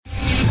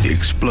The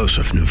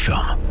explosive new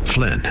film,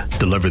 Flynn,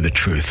 deliver the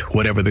truth,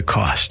 whatever the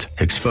cost,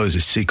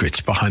 exposes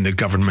secrets behind the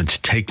government's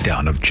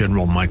takedown of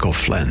General Michael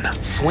Flynn.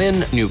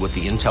 Flynn knew what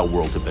the intel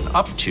world had been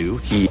up to.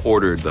 He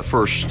ordered the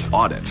first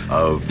audit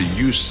of the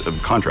use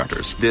of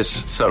contractors.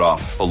 This set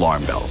off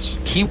alarm bells.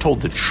 He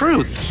told the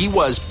truth. He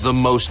was the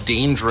most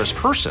dangerous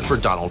person for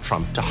Donald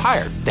Trump to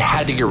hire. They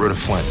had to get rid of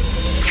Flynn.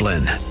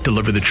 Flynn,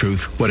 deliver the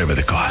truth, whatever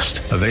the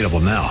cost. Available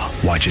now.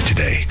 Watch it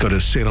today. Go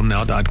to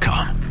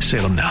salemnow.com.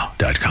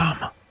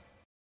 salemnow.com.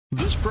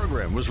 This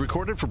program was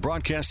recorded for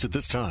broadcast at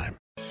this time.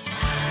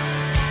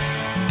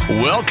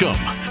 Welcome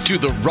to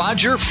the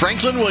Roger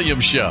Franklin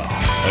Williams Show.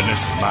 And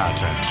this is my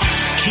turn.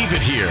 Keep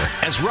it here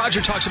as Roger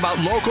talks about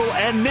local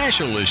and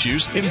national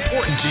issues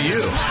important to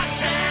you.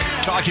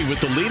 Talking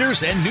with the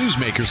leaders and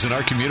newsmakers in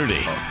our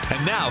community.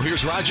 And now,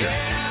 here's Roger.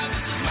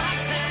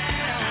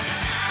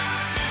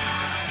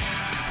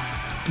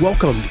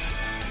 Welcome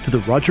to the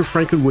Roger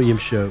Franklin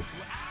Williams Show,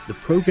 the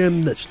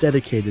program that's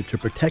dedicated to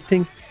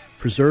protecting,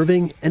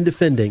 preserving, and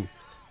defending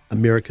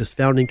America's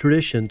founding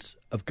traditions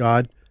of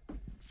God,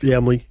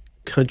 family,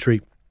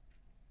 country.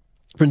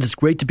 Friends, it's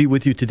great to be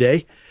with you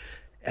today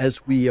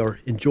as we are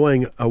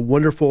enjoying a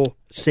wonderful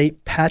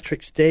St.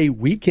 Patrick's Day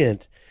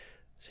weekend.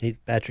 St.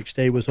 Patrick's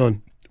Day was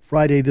on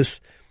Friday this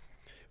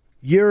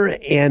year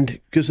and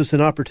gives us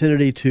an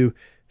opportunity to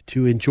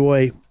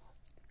enjoy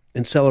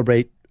and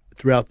celebrate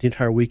throughout the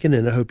entire weekend,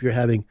 and I hope you're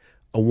having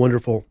a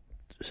wonderful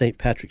St.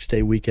 Patrick's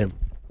Day weekend.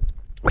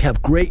 We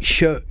have great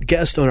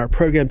guests on our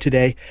program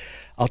today.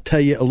 I'll tell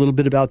you a little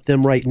bit about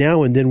them right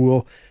now, and then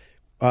we'll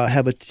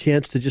have a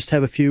chance to just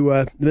have a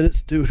few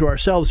minutes to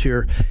ourselves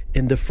here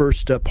in the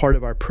first part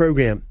of our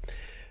program.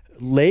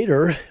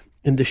 Later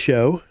in the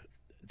show,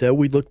 though,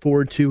 we look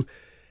forward to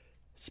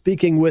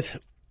speaking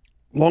with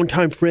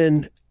longtime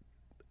friend,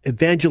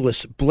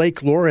 evangelist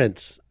Blake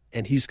Lawrence,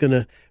 and he's going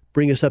to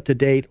bring us up to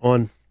date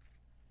on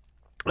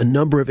a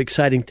number of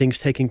exciting things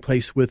taking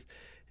place with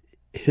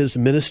his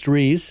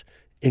ministries,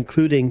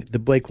 including the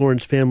Blake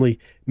Lawrence Family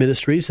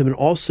Ministries, and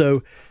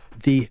also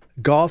the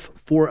Golf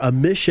for a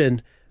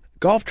Mission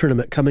golf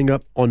tournament coming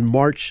up on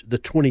March the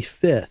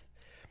 25th.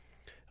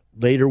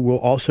 Later, we'll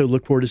also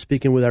look forward to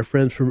speaking with our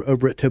friends from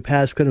over at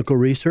Topaz Clinical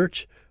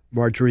Research,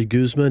 Marjorie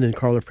Guzman and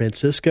Carla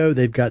Francisco.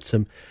 They've got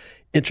some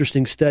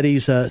interesting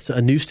studies,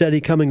 a new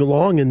study coming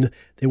along, and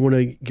they want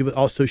to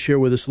also share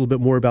with us a little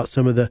bit more about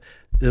some of the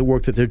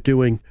work that they're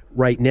doing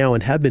right now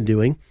and have been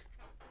doing.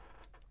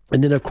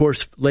 And then, of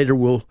course, later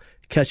we'll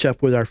catch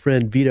up with our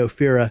friend Vito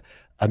Fira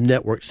of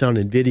Network Sound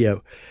and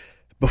Video.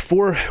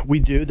 Before we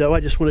do, though,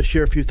 I just want to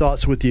share a few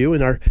thoughts with you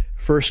in our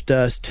first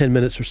 10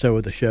 minutes or so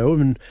of the show.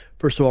 And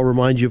first of all,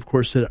 remind you, of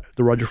course, that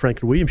the Roger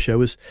Franklin Williams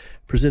Show is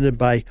presented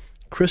by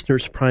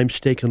Christner's Prime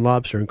Steak and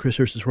Lobster. And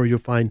Christner's is where you'll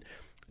find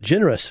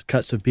generous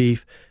cuts of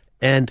beef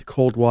and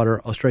cold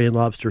water Australian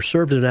lobster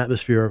served in an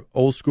atmosphere of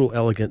old school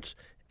elegance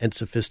and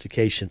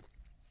sophistication.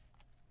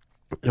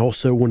 I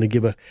also want to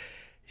give a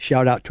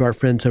shout out to our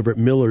friends over at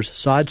Miller's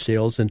Sod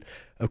Sales, and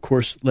of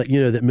course let you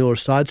know that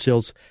Miller's Sod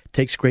Sales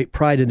takes great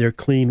pride in their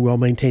clean,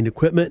 well-maintained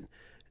equipment,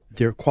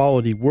 their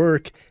quality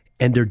work,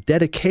 and their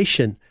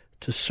dedication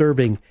to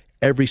serving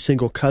every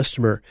single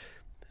customer.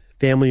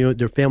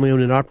 They're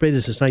family-owned and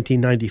operated since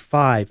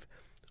 1995.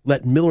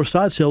 Let Miller's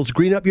Sod Sales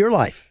green up your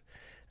life.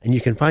 And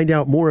you can find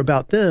out more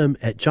about them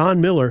at John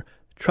Miller,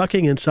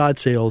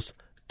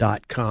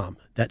 truckingandsod.sales.com.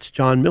 That's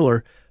John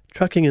Miller,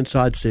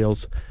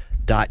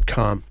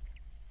 truckingandsod.sales.com.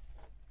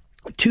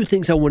 Two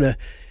things I want to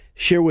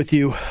share with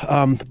you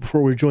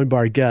before we're joined by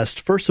our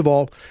guest. First of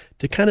all,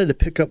 to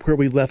pick up where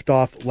we left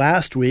off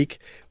last week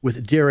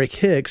with Derek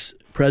Hicks,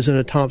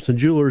 president of Thompson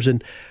Jewelers,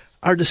 and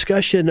our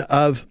discussion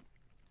of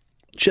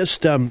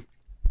just the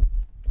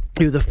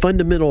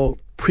fundamental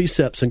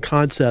precepts and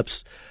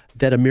concepts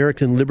that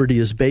American liberty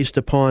is based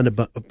upon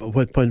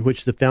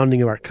which the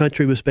founding of our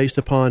country was based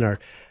upon, our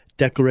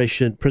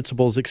Declaration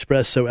principles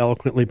expressed so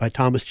eloquently by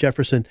Thomas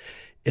Jefferson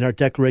in our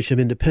Declaration of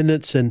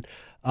Independence, and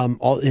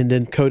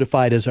then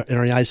codified in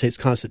our United States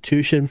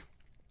Constitution,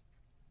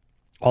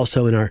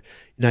 also in our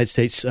United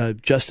States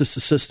justice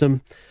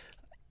system,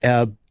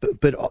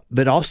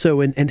 but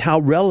also in how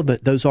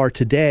relevant those are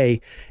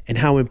today and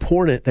how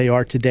important they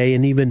are today,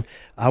 and even,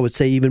 I would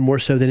say, even more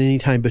so than any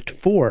time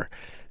before.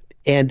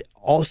 And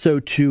also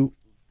to,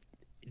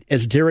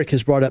 as Derek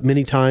has brought up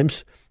many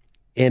times,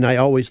 and I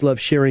always love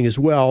sharing as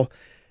well,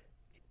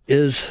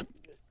 is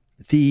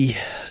the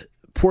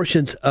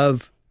portions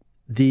of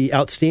the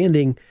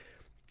outstanding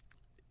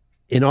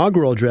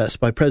inaugural address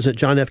by President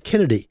John F.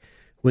 Kennedy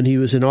when he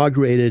was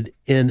inaugurated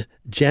in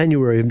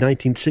January of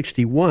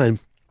 1961.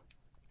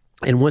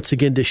 And once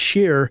again, to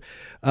share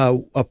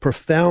a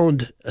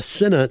profound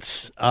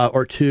sentence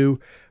or two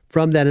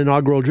from that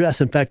inaugural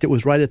address. In fact, it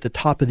was right at the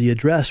top of the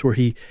address where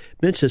he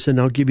mentions this, and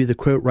I'll give you the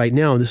quote right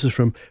now. And this is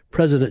from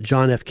President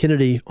John F.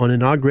 Kennedy on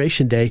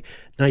Inauguration Day,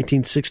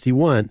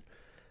 1961.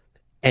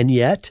 And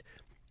yet,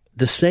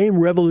 the same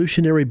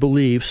revolutionary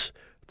beliefs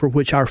for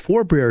which our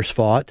forebears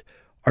fought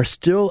are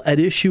still at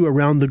issue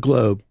around the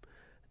globe.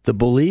 The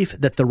belief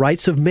that the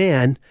rights of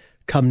man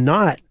come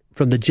not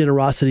from the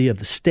generosity of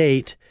the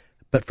state,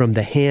 but from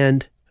the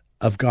hand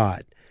of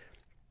God.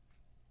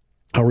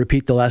 I'll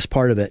repeat the last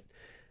part of it.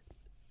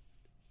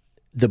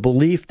 The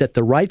belief that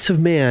the rights of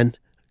man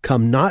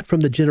come not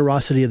from the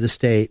generosity of the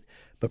state,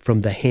 but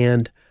from the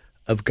hand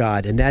of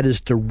God. And that is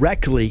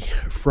directly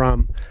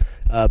from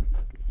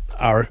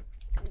our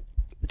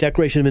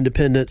Declaration of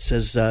Independence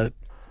as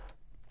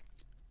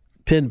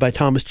penned by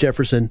Thomas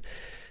Jefferson.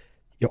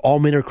 All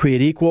men are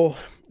created equal.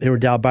 They were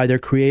endowed by their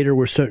Creator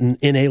with certain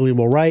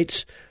inalienable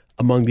rights.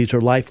 Among these are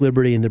life,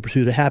 liberty, and the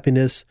pursuit of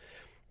happiness.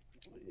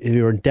 They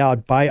are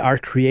endowed by our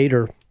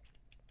Creator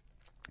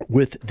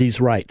with these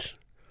rights.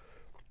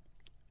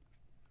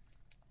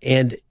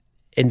 And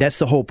that's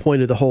the whole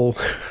point of the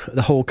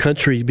whole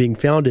country being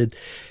founded,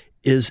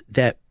 is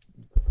that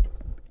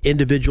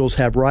individuals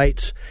have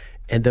rights,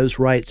 and those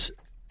rights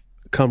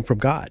come from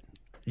God.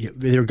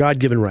 They're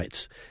God-given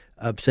rights.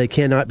 So they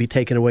cannot be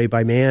taken away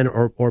by man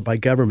or by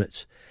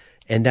governments.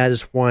 And that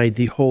is why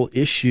the whole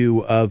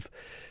issue of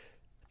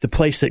the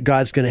place that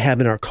God's going to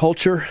have in our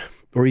culture,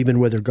 or even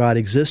whether God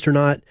exists or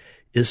not,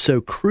 is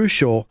so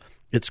crucial.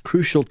 It's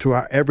crucial to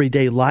our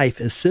everyday life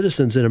as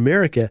citizens in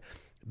America,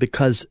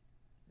 because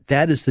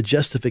that is the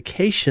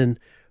justification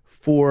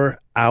for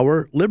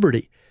our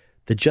liberty,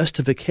 the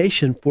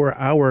justification for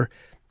our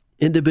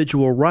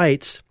individual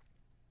rights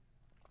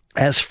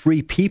as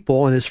free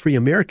people and as free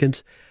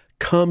Americans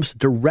comes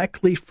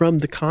directly from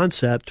the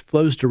concept,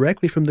 flows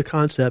directly from the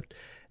concept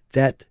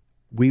that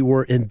we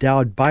were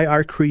endowed by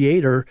our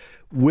Creator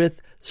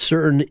with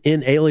certain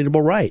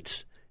inalienable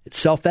rights. It's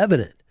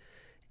self-evident.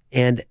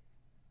 And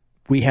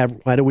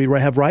why do we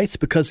have rights?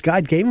 Because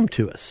God gave them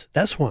to us.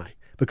 That's why.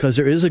 Because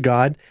there is a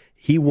God.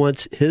 He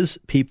wants his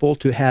people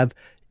to have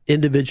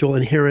individual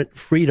inherent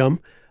freedom,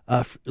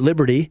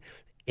 liberty,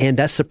 and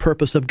that's the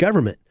purpose of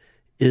government,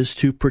 is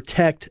to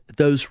protect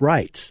those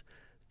rights,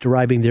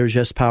 deriving their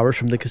just powers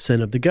from the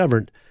consent of the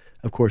governed,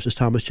 of course, as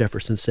Thomas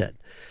Jefferson said.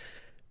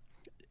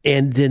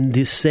 And then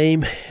the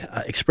same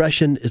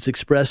expression is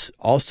expressed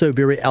also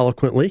very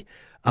eloquently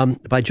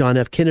by John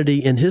F.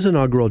 Kennedy in his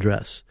inaugural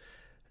address.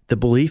 The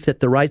belief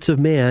that the rights of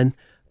man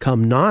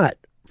come not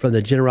from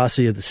the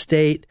generosity of the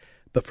state,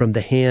 but from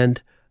the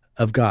hand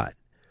of God.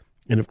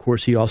 And of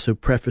course, he also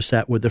prefaced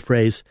that with the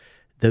phrase,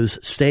 those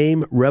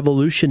same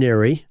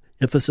revolutionary,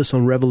 emphasis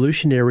on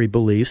revolutionary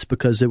beliefs,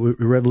 because they were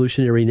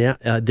revolutionary now,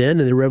 then,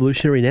 and they're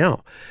revolutionary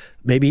now,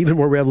 maybe even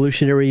more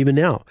revolutionary even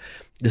now.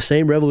 The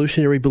same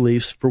revolutionary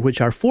beliefs for which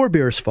our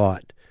forebears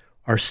fought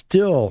are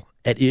still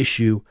at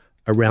issue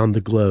around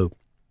the globe.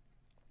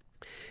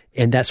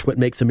 And that's what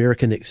makes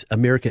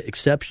America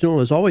exceptional,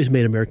 has always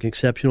made America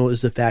exceptional,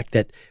 is the fact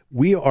that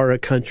we are a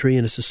country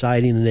and a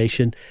society and a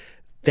nation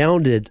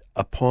founded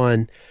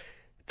upon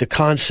the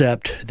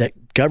concept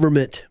that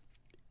government,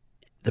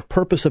 the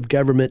purpose of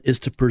government is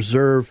to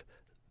preserve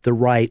the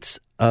rights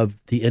of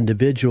the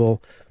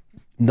individual,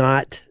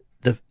 not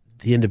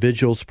the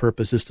individual's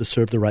purpose is to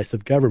serve the rights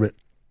of government.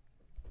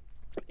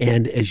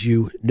 And as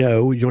you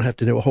know, you don't have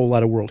to know a whole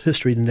lot of world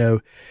history to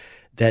know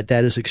that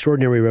that is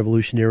extraordinarily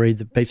revolutionary.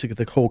 Basically,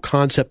 the whole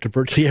concept of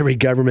virtually every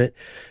government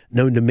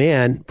known to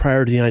man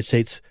prior to the United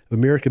States of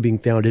America being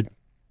founded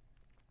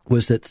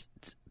was that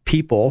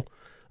people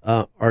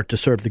are to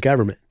serve the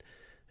government.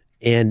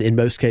 And in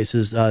most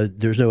cases,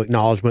 there's no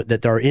acknowledgement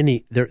that there are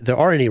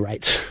any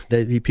rights,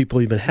 that the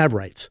people even have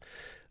rights,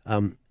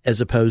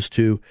 as opposed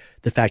to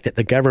the fact that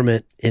the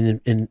government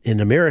in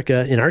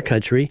America, in our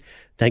country,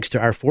 thanks to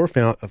our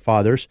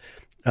forefathers,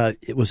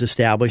 it was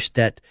established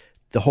that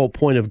the whole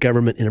point of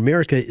government in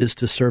America is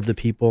to serve the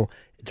people,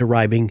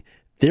 deriving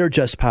their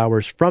just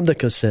powers from the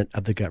consent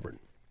of the governed.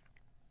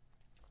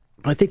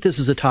 I think this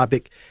is a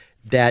topic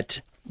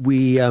that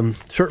we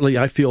certainly,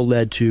 I feel,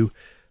 led to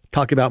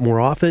talk about more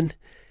often.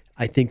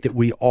 I think that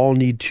we all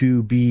need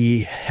to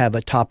have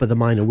a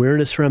top-of-the-mind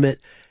awareness from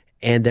it,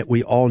 and that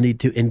we all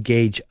need to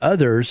engage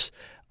others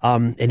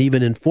and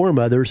even inform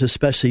others,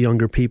 especially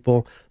younger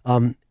people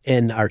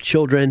and our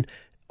children,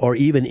 or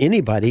even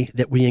anybody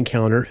that we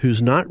encounter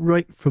who's not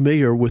right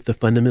familiar with the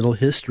fundamental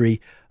history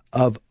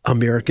of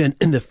America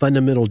and the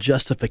fundamental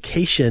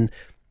justification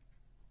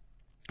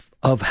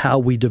of how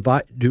we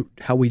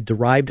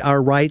derived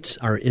our rights,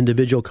 our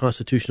individual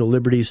constitutional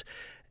liberties,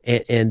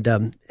 and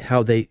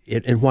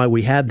why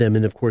we have them.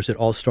 And of course, it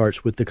all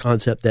starts with the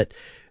concept that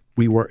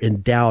we were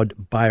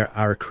endowed by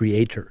our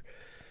Creator.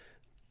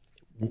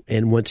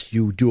 And once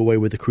you do away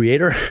with the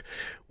Creator,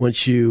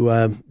 once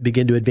you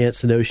begin to advance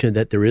the notion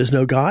that there is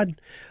no God,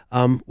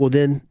 well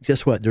then,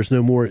 guess what? There's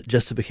no more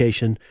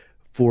justification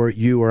for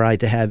you or I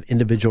to have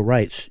individual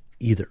rights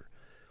either.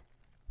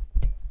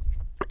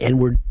 And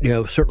we're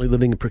certainly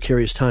living in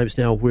precarious times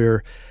now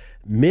where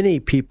many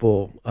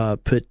people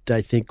put,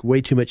 I think,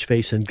 way too much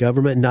faith in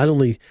government. Not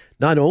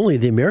only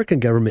the American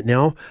government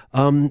now,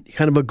 kind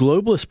of a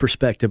globalist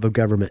perspective of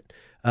government,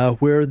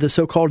 where the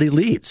so-called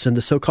elites and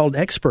the so-called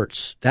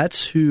experts,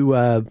 that's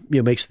who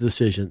makes the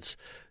decisions.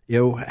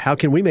 how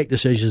can we make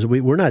decisions?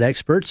 We're not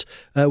experts.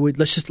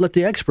 Let's just let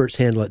the experts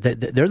handle it.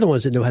 They're the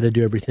ones that know how to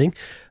do everything.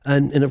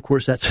 And of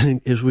course, that's,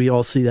 as we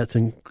all see, that's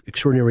an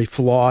extraordinarily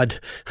flawed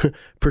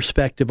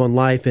perspective on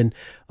life. And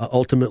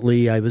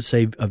ultimately, I would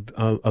say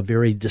a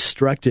very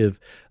destructive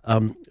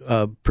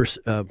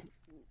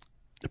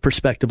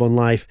perspective on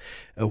life,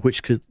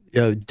 which could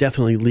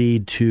definitely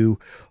lead to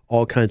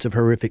all kinds of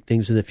horrific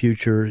things in the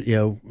future.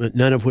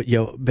 None of what,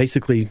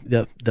 basically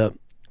the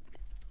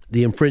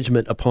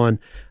infringement upon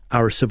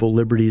our civil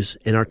liberties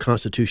and our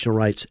constitutional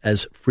rights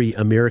as free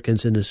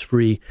Americans and as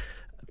free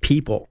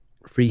people,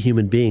 free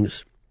human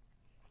beings.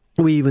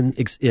 We even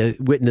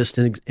witnessed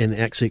and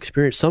actually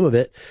experienced some of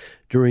it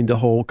during the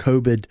whole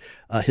COVID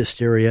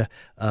hysteria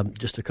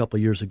just a couple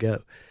of years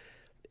ago.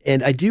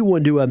 And I do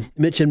want to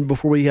mention,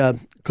 before we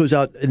close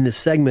out in this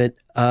segment,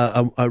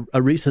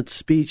 a recent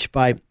speech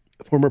by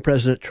former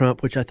President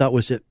Trump, which I thought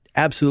was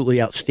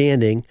absolutely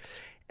outstanding,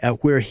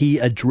 where he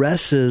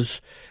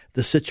addresses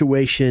the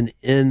situation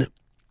in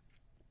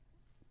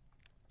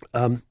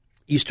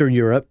Eastern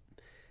Europe,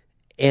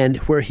 and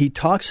where he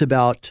talks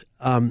about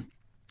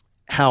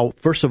how,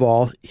 first of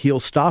all, he'll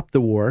stop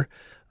the war,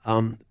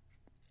 and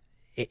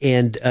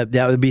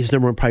that would be his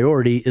number one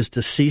priority, is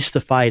to cease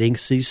the fighting,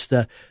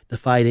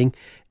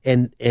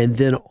 and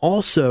then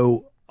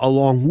also,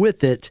 along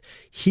with it,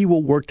 he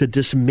will work to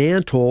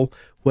dismantle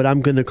what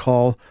I'm going to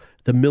call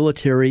the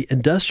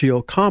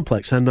military-industrial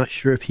complex. I'm not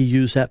sure if he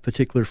used that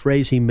particular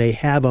phrase. He may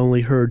have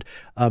only heard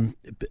a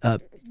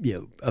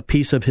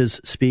piece of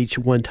his speech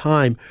one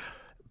time,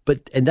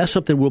 and that's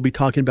something we'll be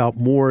talking about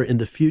more in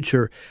the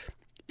future,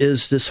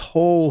 is this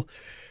whole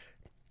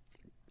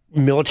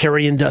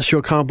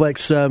military-industrial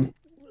complex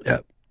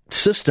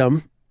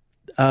system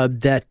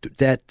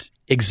that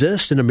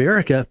exists in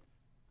America,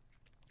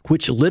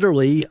 which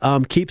literally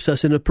keeps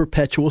us in a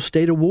perpetual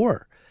state of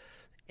war.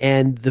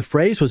 And the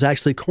phrase was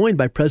actually coined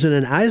by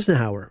President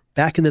Eisenhower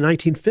back in the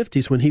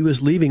 1950s when he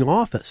was leaving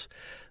office.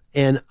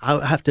 And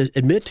I have to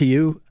admit to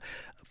you,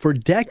 for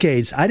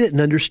decades, I didn't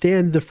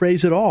understand the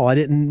phrase at all. I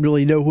didn't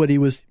really know what he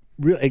was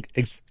really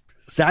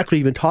exactly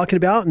even talking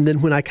about. And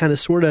then when I kind of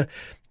sort of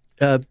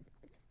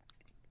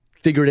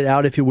figured it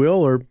out, if you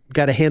will, or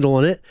got a handle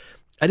on it,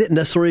 I didn't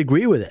necessarily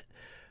agree with it.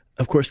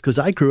 Of course, because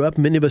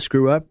many of us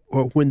grew up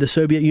when the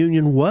Soviet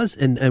Union was,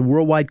 and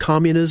worldwide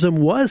communism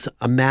was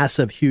a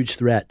massive, huge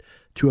threat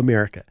to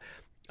America.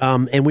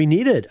 And we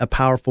needed a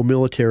powerful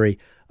military,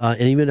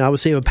 and even, I would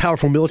say, a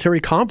powerful military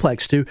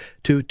complex to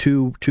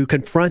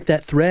confront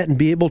that threat and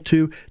be able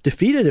to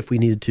defeat it if we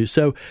needed to.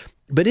 So,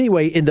 but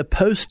anyway, in the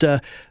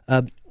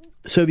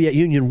post-Soviet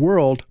Union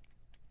world,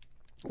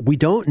 we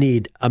don't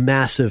need a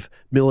massive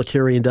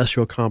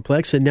military-industrial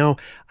complex, and now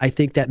I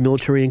think that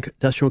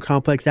military-industrial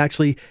complex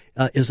actually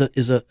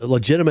is a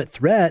legitimate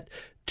threat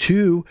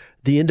to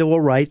the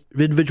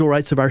individual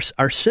rights of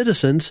our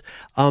citizens,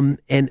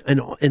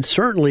 and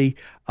certainly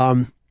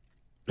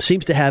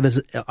seems to have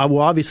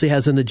obviously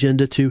has an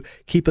agenda to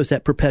keep us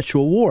at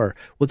perpetual war.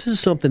 Well, this is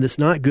something that's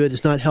not good.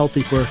 It's not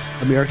healthy for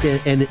America,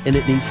 and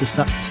it needs to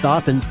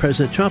stop. And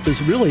President Trump is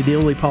really the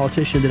only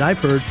politician that I've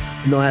heard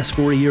in the last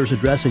 40 years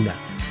addressing that.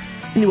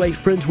 Anyway,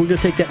 friends, we're going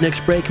to take that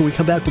next break, and we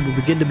come back and we'll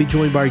begin to be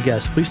joined by our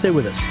guests. Please stay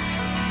with us.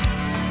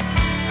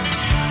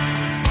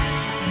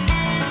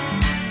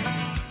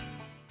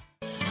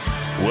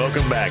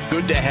 Welcome back.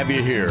 Good to have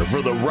you here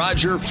for the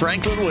Roger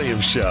Franklin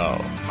Williams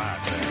Show.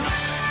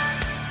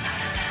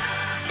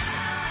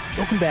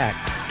 Welcome back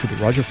to the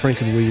Roger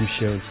Franklin Williams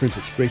Show. And friends,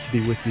 it's great to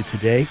be with you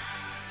today.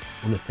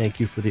 I want to thank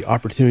you for the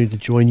opportunity to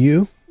join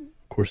you.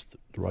 Of course,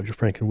 the Roger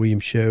Franklin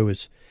Williams Show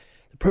is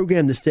the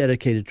program that's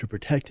dedicated to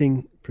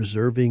protecting,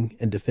 preserving,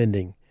 and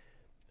defending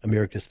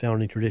America's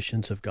founding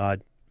traditions of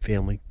God,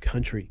 family,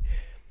 country.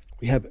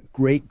 We have a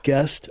great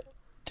guest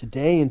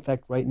today. In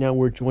fact, right now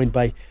we're joined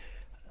by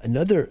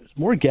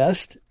more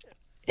guests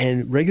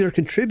and regular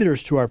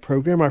contributors to our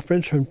program, our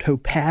friends from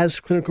Topaz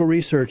Clinical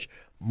Research,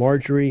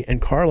 Marjorie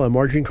and Carla.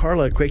 Marjorie and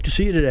Carla, great to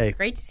see you today.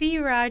 Great to see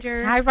you,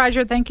 Roger. Hi,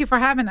 Roger. Thank you for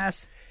having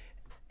us.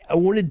 I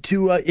wanted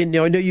to, I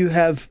know you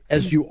have,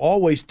 as you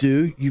always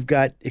do, you've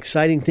got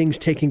exciting things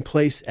taking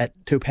place at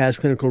Topaz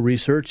Clinical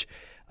Research,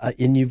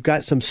 and you've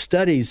got some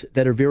studies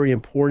that are very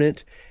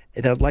important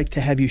that I'd like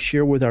to have you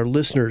share with our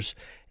listeners.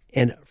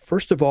 And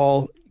first of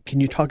all, can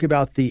you talk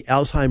about the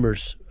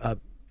Alzheimer's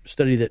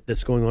study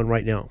that's going on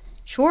right now?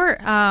 Sure.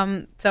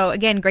 So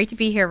again, great to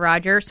be here,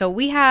 Roger. So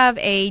we have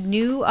a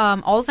new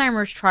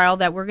Alzheimer's trial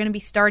that we're going to be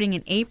starting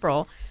in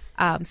April.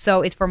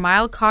 So it's for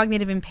mild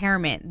cognitive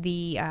impairment.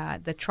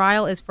 The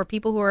trial is for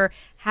people who are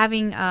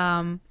having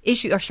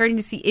are starting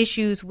to see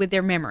issues with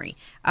their memory.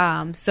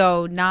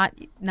 So not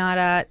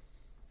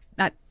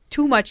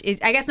too much.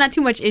 I guess not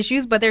too much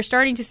issues, but they're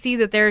starting to see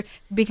that they're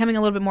becoming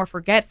a little bit more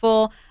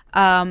forgetful.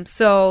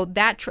 So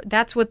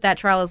that's what that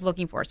trial is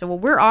looking for. So what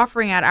we're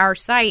offering at our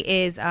site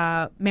is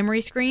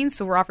memory screens.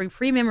 So we're offering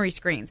free memory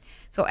screens.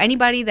 So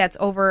anybody that's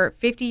over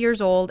 50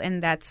 years old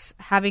and that's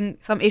having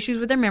some issues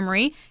with their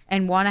memory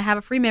and want to have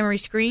a free memory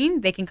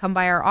screen, they can come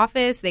by our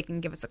office, they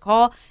can give us a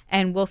call,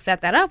 and we'll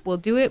set that up. We'll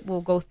do it.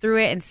 We'll go through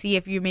it and see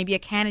if you may be a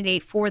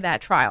candidate for that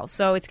trial.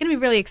 So it's going to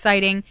be really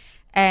exciting,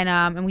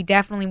 and we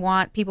definitely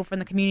want people from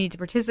the community to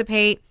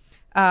participate.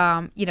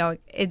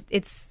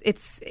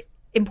 It's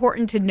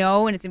important to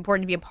know, and it's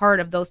important to be a part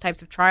of those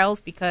types of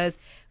trials because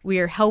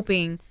we're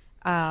helping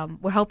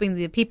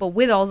the people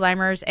with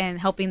Alzheimer's and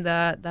helping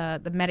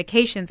the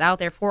medications out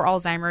there for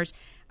Alzheimer's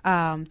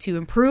to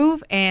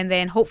improve, and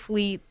then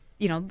hopefully,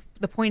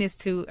 the point is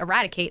to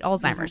eradicate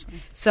Alzheimer's.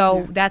 Exactly.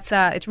 So that's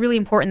it's really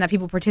important that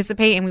people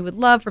participate, and we would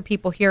love for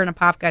people here in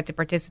Apopka to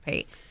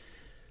participate.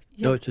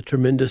 No, it's a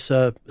tremendous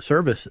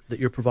service that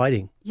you're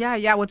providing.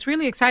 Yeah. What's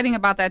really exciting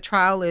about that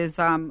trial is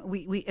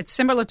it's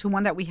similar to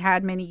one that we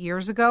had many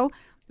years ago,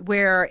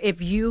 where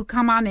if you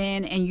come on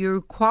in and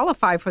you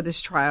qualify for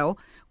this trial,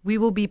 we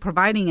will be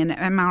providing an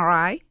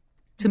MRI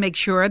to make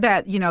sure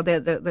that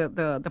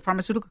the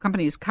pharmaceutical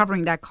company is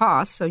covering that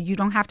cost, so you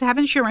don't have to have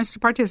insurance to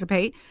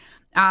participate.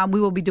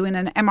 We will be doing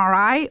an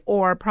MRI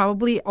or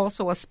probably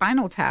also a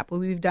spinal tap.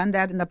 We've done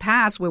that in the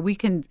past where we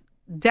can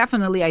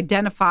definitely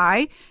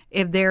identify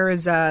if there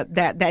is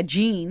that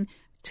gene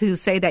to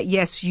say that,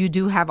 yes, you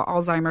do have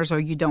Alzheimer's or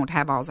you don't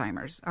have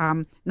Alzheimer's.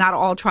 Not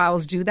all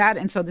trials do that.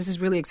 And so this is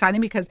really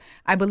exciting because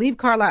I believe,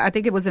 Carla, I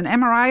think it was an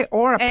MRI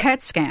or a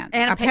PET scan.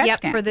 And a PET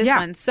scan. For this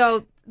one.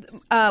 So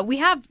we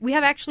have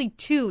actually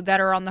two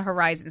that are on the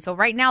horizon. So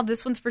right now,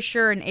 this one's for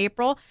sure in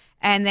April,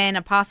 and then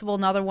a possible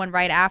another one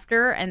right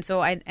after. And so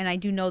I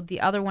do know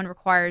the other one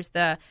requires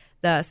the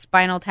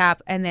spinal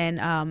tap, and then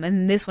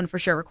and this one for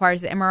sure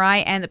requires the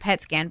MRI and the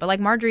PET scan. But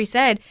like Marjorie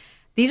said,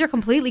 these are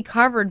completely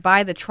covered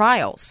by the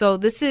trial. So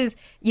this is,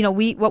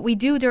 what we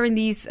do during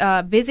these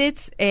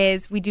visits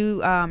is we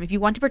do, if you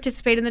want to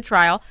participate in the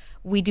trial,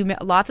 we do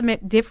lots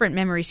of different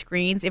memory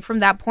screens. If from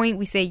that point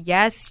we say,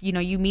 yes,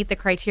 you meet the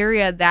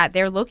criteria that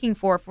they're looking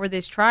for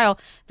this trial,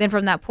 then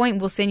from that point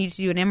we'll send you to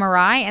do an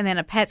MRI and then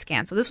a PET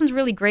scan. So this one's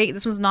really great.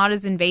 This one's not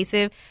as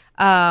invasive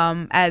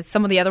as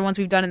some of the other ones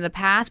we've done in the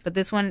past. But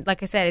this one,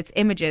 like I said, it's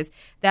images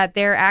that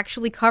they're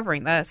actually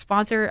covering. The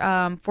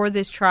sponsor for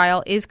this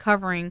trial is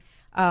covering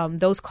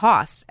those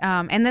costs.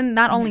 And then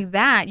not only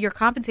that, you're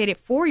compensated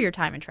for your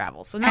time and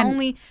travel. So not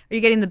only are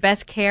you getting the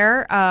best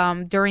care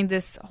during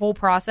this whole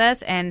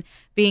process and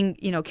being,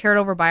 cared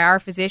over by our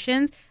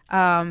physicians,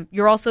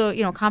 you're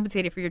also,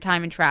 compensated for your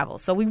time and travel.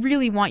 So we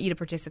really want you to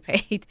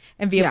participate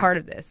and be a part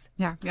of this.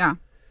 Yeah.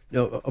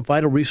 A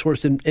vital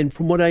resource. And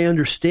from what I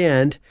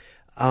understand,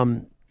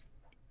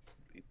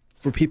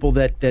 for people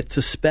that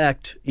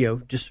suspect,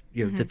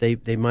 that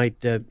they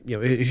might,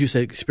 as you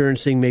said,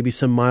 experiencing maybe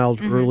some mild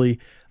early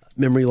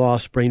memory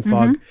loss, brain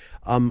fog.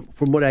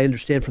 From what I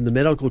understand from the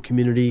medical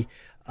community,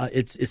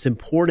 it's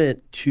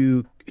important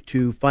to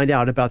find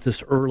out about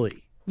this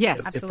early.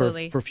 Yes,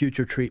 absolutely. For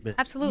future treatment.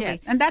 Absolutely.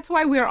 Yes, and that's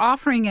why we're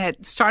offering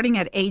it starting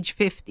at age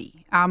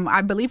 50.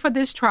 I believe for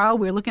this trial,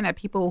 we're looking at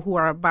people who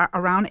are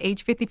around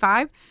age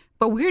 55,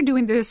 but we're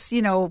doing this,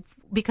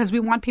 because we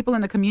want people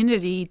in the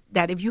community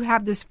that if you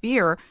have this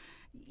fear,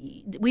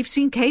 we've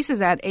seen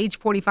cases at age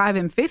 45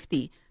 and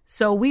 50.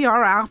 So we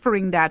are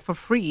offering that for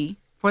free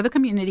for the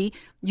community.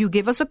 You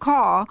give us a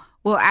call,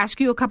 we'll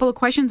ask you a couple of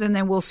questions, and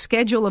then we'll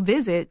schedule a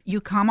visit.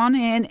 You come on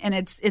in, and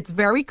it's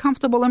very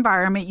comfortable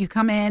environment. You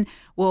come in,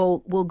 we'll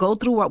go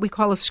through what we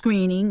call a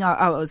screening,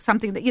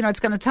 something that, it's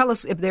going to tell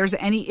us if there's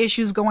any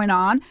issues going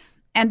on.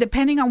 And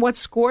depending on what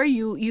score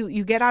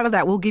you get out of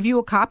that, we'll give you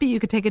a copy. You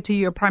could take it to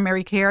your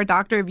primary care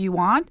doctor if you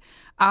want.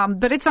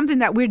 But it's something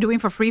that we're doing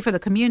for free for the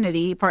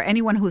community, for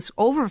anyone who's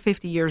over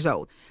 50 years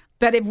old.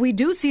 But if we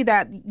do see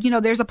that,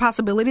 there's a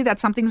possibility that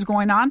something's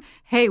going on,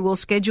 hey, we'll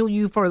schedule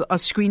you for a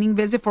screening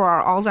visit for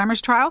our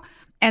Alzheimer's trial,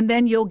 and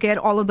then you'll get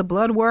all of the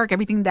blood work,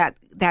 everything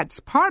that's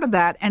part of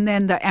that, and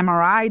then the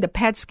MRI, the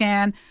PET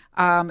scan,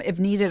 if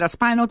needed, a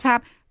spinal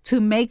tap, to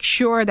make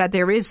sure that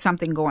there is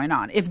something going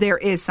on, if there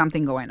is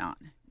something going on.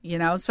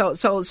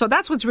 So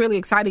that's what's really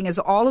exciting, is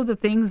all of the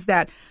things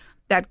that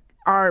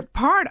are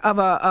part of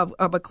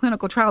a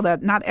clinical trial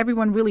that not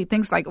everyone really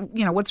thinks like,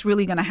 what's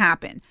really going to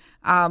happen.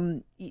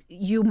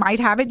 You might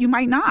have it, you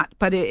might not,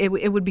 but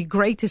it would be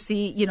great to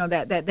see,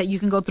 that you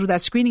can go through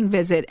that screening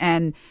visit.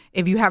 And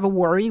if you have a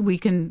worry, we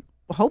can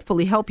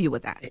hopefully help you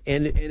with that.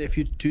 And if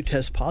you do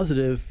test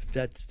positive,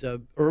 that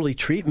early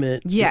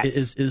treatment yes.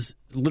 is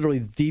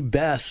literally the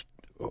best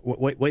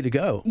way to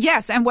go.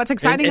 Yes. And what's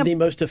exciting. And the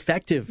most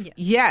effective.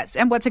 Yes.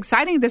 And what's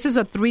exciting, this is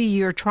a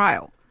 3-year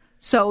trial.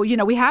 So,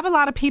 we have a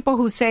lot of people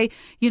who say,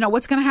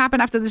 what's going to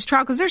happen after this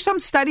trial? Because there's some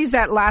studies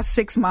that last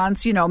 6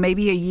 months,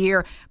 maybe a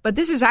year. But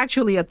this is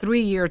actually a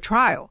 3-year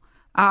trial.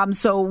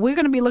 So we're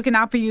going to be looking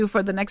out for you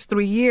for the next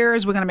 3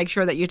 years. We're going to make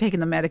sure that you're taking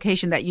the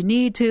medication that you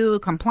need to,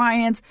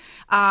 compliance.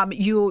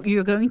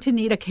 You're going to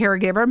need a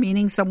caregiver,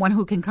 meaning someone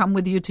who can come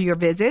with you to your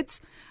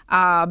visits.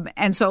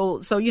 And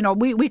so,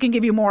 we can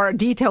give you more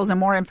details and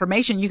more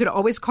information. You could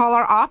always call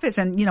our office,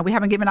 and, we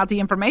haven't given out the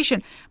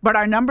information, but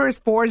our number is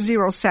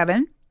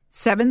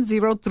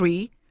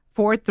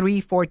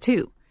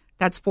 407-703-4342.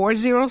 That's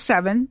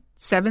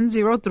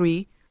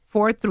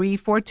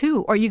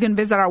 407-703-4342. Or you can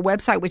visit our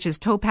website, which is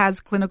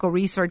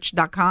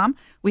topazclinicalresearch.com.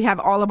 We have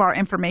all of our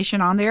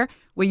information on there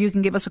where you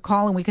can give us a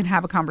call and we can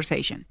have a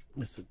conversation.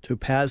 It's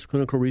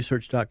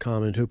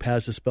topazclinicalresearch.com, and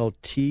Topaz is spelled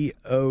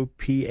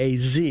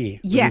T-O-P-A-Z.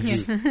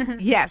 Yes.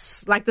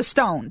 Yes, like the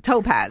stone,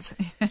 topaz.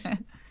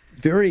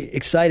 Very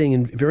exciting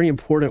and very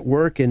important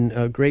work, and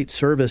a great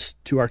service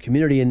to our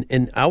community.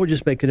 And I would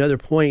just make another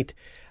point,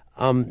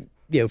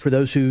 for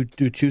those who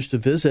do choose to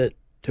visit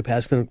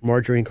Topaz Clinical,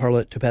 Marjorie and Carla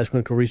at Topaz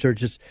Clinical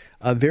Research, it's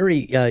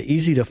very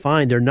easy to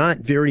find. There are not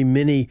very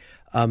many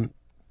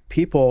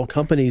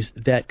companies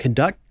that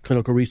conduct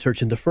clinical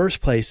research in the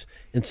first place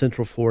in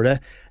Central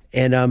Florida.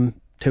 And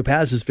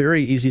Topaz is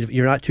very easy.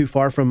 You're not too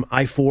far from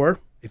I-4.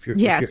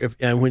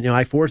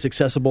 I-4 is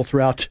accessible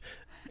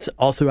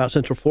all throughout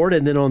Central Florida.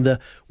 And then on the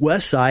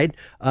west side,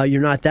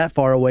 you're not that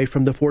far away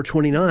from the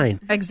 429.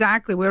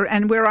 Exactly. We're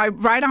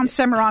right on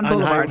Cimarron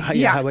Boulevard.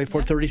 Highway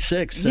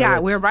 436.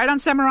 So we're right on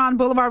Cimarron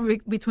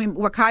Boulevard between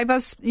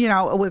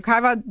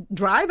Wekiva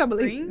Drive, I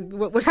believe.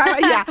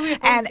 Wekiva,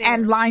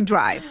 and Line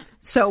Drive.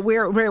 So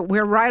we're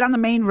right on the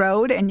main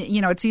road, and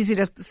it's easy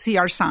to see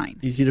our sign.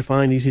 Easy to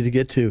find, easy to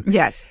get to.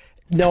 Yes.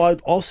 Now, I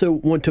also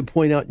want to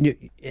point out,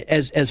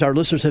 as our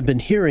listeners have been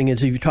hearing,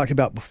 as you've talked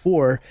about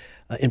before,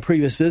 in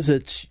previous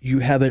visits, you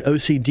have an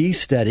OCD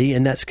study,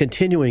 and that's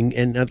continuing,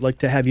 and I'd like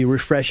to have you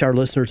refresh our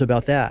listeners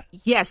about that.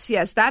 Yes.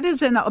 That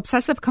is an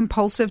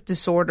obsessive-compulsive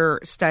disorder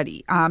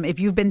study. If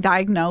you've been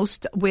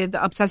diagnosed with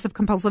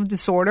obsessive-compulsive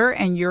disorder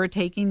and you're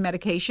taking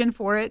medication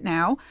for it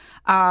now,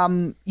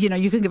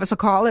 you can give us a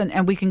call,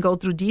 and we can go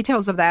through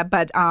details of that.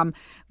 But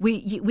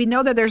we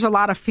know that there's a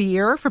lot of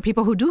fear for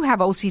people who do have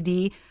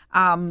OCD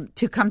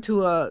to come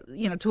to a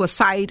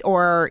site,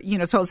 or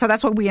so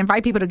that's why we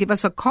invite people to give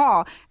us a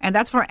call, and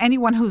that's for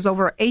anyone who's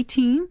over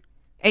 18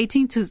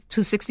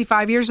 to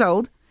 65 years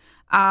old,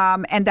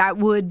 and that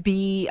would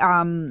be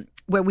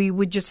where we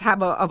would just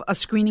have a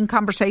screening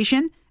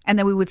conversation, and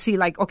then we would see,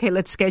 like, okay,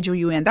 let's schedule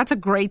you in. That's a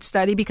great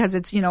study because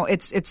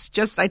it's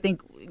just, I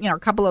think, a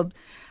couple of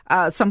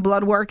some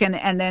blood work,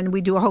 and then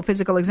we do a whole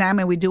physical exam,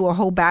 and we do a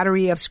whole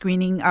battery of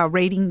screening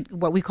rating,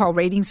 what we call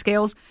rating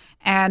scales,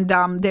 and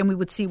then we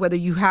would see whether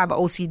you have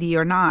OCD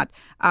or not.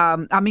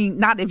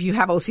 Not if you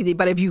have OCD,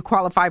 but if you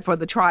qualify for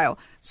the trial.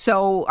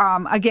 So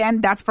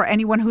again, that's for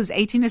anyone who's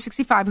 18 to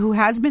 65 who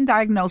has been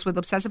diagnosed with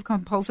obsessive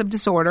compulsive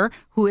disorder,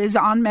 who is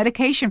on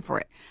medication for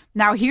it.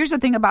 Now, here's the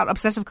thing about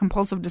obsessive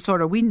compulsive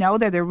disorder. We know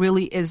that there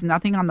really is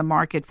nothing on the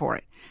market for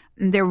it.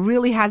 There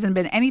really hasn't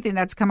been anything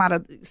that's come out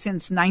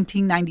since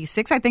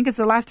 1996. I think it's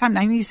the last time,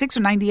 96 or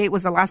 98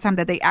 was the last time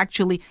that they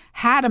actually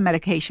had a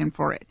medication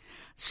for it.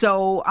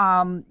 So,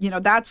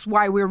 that's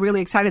why we're really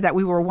excited that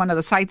we were one of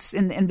the sites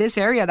in this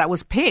area that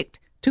was picked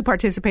to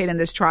participate in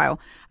this trial.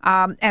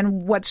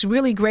 And what's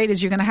really great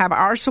is you're going to have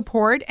our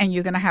support, and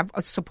you're going to have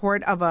a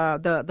support of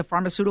the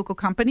pharmaceutical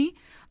company.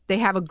 They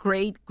have a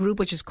great group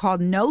which is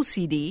called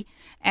NoCD,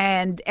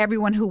 and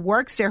everyone who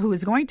works there who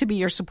is going to be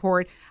your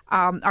support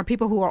are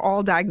people who are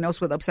all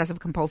diagnosed with obsessive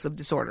compulsive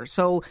disorder.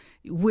 So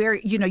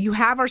you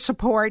have our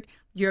support,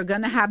 you're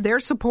going to have their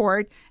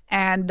support,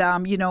 and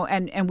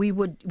and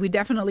we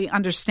definitely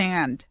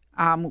understand.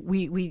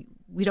 We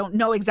don't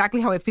know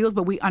exactly how it feels,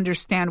 but we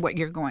understand what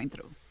you're going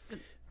through.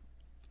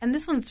 And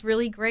this one's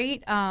really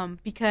great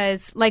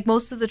because, like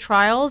most of the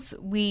trials,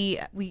 you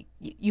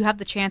have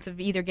the chance of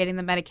either getting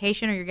the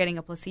medication or you're getting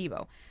a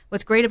placebo.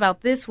 What's great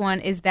about this one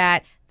is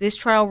that this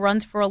trial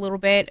runs for a little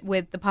bit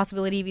with the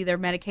possibility of either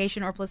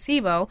medication or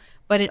placebo,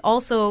 but it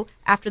also,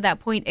 after that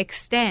point,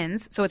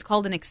 extends. So it's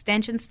called an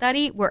extension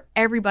study where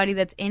everybody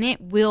that's in it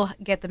will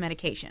get the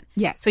medication.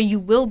 Yes. So you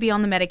will be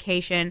on the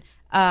medication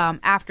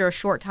after a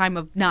short time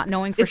of not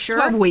knowing for sure.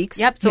 12 weeks.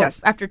 Yep. So yes.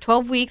 After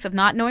 12 weeks of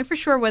not knowing for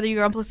sure whether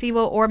you're on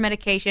placebo or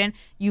medication,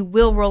 you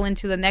will roll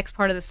into the next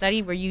part of the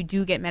study where you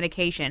do get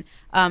medication.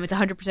 It's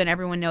 100%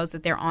 everyone knows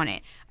that they're on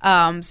it.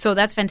 So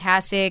that's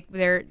fantastic.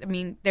 They're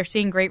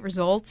seeing great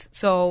results.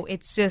 So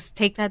it's just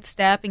take that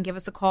step and give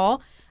us a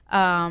call.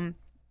 Don't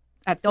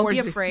be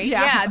afraid.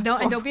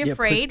 Don't be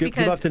afraid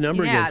because give up the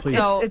number again, please.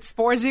 So it's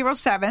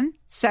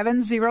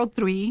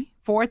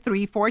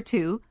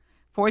 407-703-4342.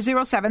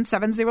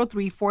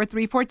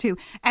 407-703-4342.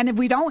 And if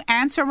we don't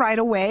answer right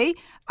away,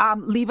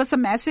 leave us a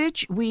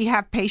message. We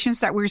have patients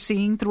that we're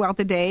seeing throughout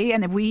the day.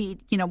 And if we,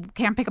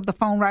 can't pick up the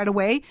phone right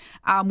away,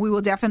 we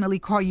will definitely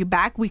call you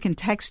back. We can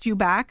text you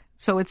back.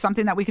 So it's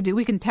something that we could do.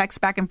 We can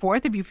text back and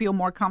forth if you feel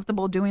more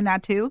comfortable doing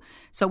that too.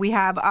 So we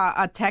have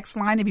a text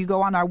line. If you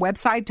go on our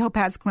website,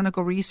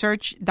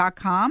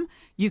 topazclinicalresearch.com,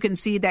 you can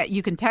see that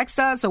you can text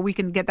us, so we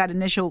can get that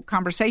initial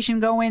conversation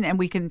going, and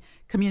we can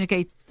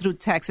communicate through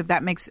text if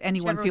that makes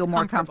anyone feel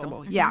more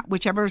comfortable. Mm-hmm. Yeah,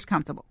 whichever is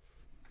comfortable.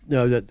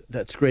 No,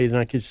 that's great. And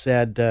I could just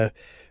add,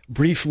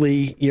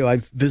 briefly,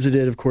 I've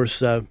visited, of course,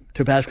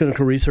 Topaz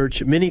Clinical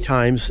Research many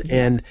times,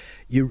 and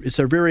it's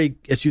a very,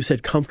 as you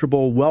said,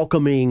 comfortable,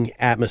 welcoming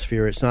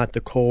atmosphere. It's not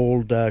the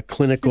cold,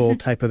 clinical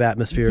type of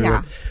atmosphere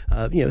that,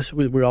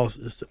 we're all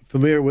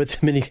familiar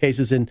with in many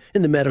cases in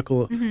the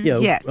medical,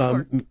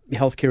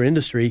 healthcare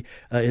industry.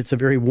 It's a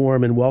very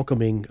warm and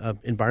welcoming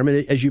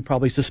environment, as you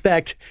probably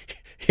suspect,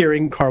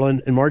 hearing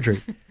Carlin and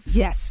Marjorie.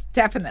 Yes,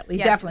 definitely.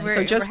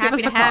 So just we're give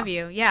us happy a to have call.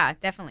 you. Yeah,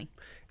 definitely.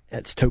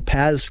 That's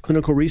Topaz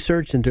Clinical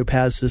Research, and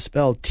Topaz is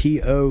spelled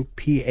Topaz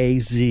with a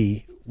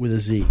Z.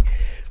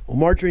 Well,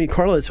 Marjorie and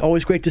Carla, it's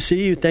always great to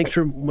see you. Thanks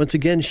for once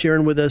again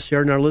sharing with us,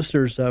 sharing our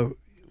listeners,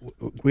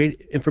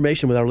 great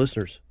information with our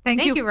listeners.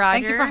 Thank you,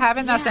 Roger. Thank you for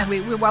having us, and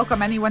we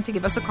welcome anyone to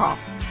give us a call.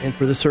 And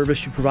for the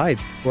service you provide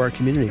for our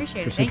community,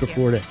 Appreciate for it. Central Thank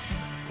you. Florida.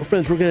 Well,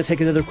 friends, we're going to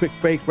take another quick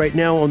break right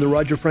now on the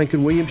Roger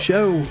Franklin Williams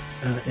Show.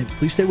 And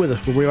please stay with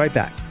us. We'll be right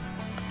back.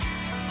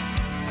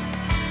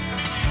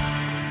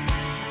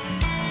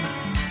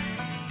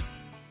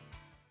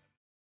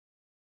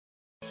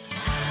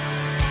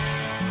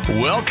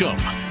 Welcome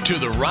to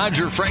the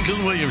Roger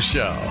Franklin Williams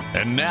Show.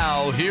 And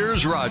now,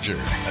 here's Roger.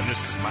 And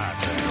this is my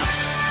turn.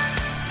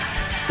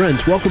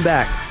 Friends, welcome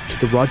back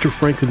to the Roger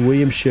Franklin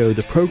Williams Show,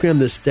 the program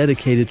that's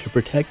dedicated to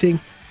protecting,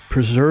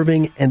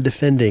 preserving, and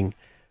defending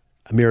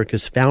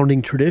America's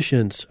founding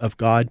traditions of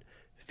God,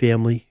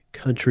 family,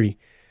 country.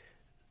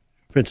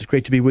 Friends, it's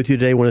great to be with you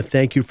today. I want to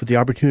thank you for the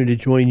opportunity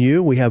to join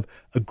you. We have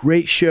a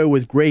great show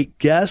with great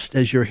guests,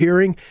 as you're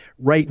hearing.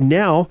 Right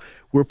now,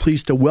 we're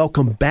pleased to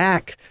welcome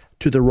back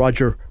to the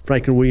Roger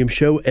Franklin Williams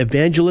Show,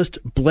 evangelist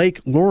Blake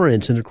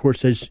Lawrence. And of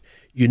course, as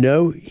you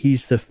know,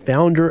 he's the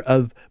founder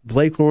of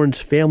Blake Lawrence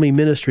Family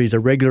Ministries, a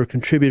regular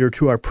contributor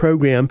to our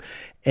program.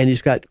 And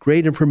he's got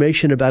great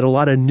information about a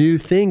lot of new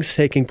things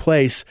taking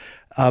place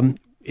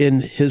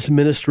in his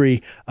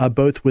ministry,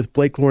 both with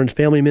Blake Lawrence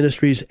Family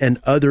Ministries and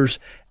others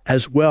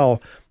as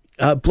well.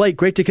 Blake,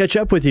 great to catch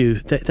up with you.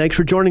 Thanks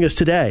for joining us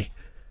today.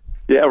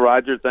 Yeah,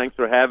 Roger, thanks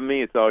for having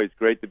me. It's always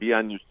great to be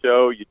on your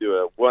show. You do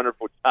a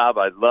wonderful job.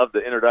 I love the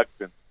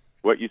introduction,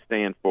 what you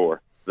stand for,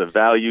 the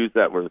values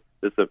that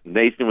this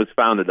nation was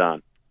founded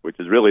on, which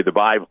is really the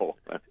Bible.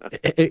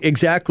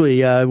 Exactly.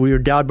 We are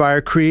endowed by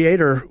our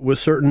Creator with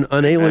certain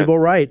unalienable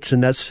rights,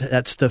 and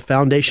that's the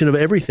foundation of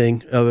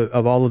everything,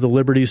 of all of the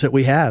liberties that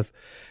we have.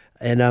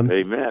 And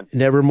Amen.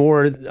 Never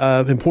more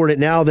important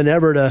now than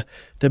ever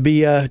to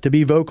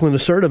be vocal and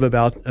assertive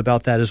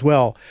about that as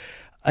well.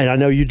 And I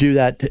know you do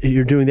that.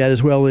 You're doing that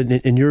as well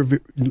in your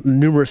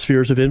numerous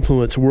spheres of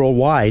influence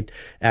worldwide,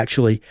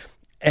 actually.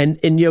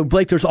 And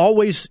Blake, it's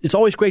always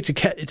great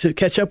to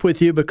catch up with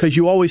you because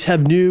you always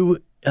have new,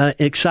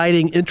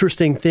 exciting,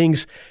 interesting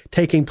things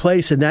taking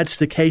place, and that's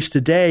the case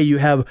today. You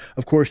have,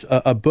 of course,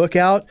 a book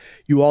out.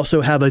 You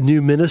also have a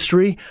new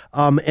ministry,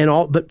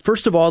 But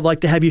first of all, I'd like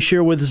to have you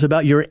share with us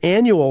about your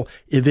annual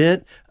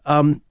event,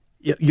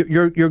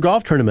 your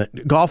golf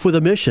tournament, Golf with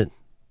a Mission.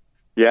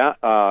 Yeah,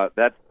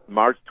 that's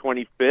March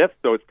 25th,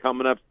 so it's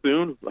coming up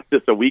soon,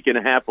 just a week and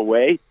a half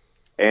away.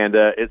 And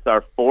it's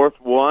our fourth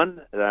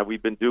one.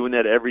 We've been doing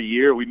that every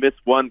year. We missed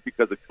one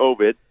because of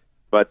COVID,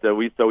 but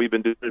we've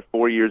been doing it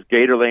 4 years.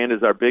 Gatorland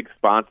is our big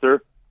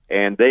sponsor,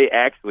 and they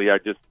actually are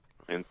just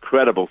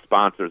incredible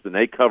sponsors, and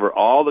they cover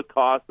all the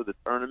costs of the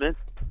tournament,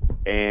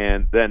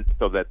 and then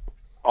so that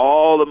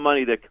all the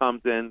money that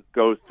comes in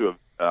goes to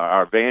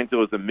our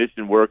evangelism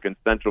mission work in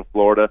Central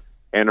Florida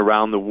and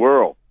around the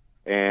world.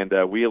 And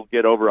we'll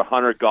get over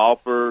 100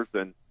 golfers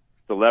and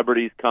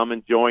celebrities come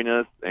and join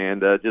us,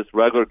 and just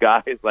regular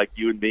guys like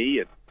you and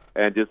me,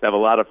 and just have a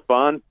lot of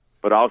fun,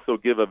 but also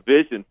give a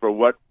vision for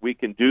what we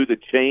can do to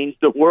change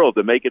the world,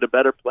 to make it a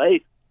better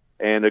place.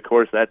 And, of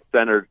course, that's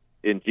centered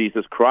in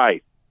Jesus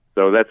Christ.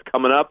 So that's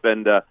coming up,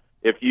 and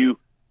if you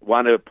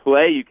want to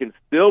play, you can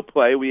still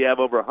play. We have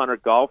over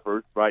 100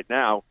 golfers right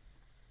now,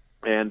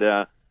 and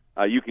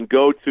you can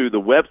go to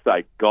the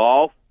website,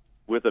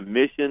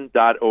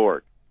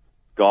 golfwithamission.org.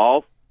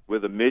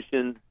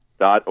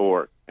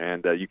 golfwithamission.org,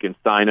 and you can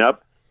sign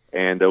up,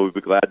 and we'll be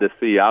glad to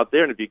see you out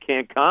there. And if you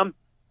can't come,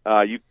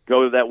 you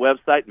go to that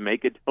website and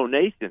make a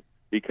donation,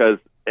 because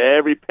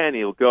every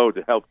penny will go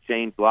to help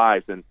change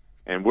lives, and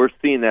we're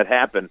seeing that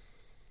happen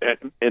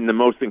in the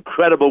most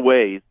incredible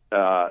ways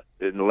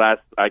in the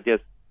last, I guess,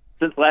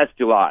 since last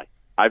July.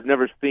 I've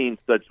never seen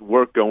such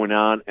work going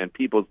on and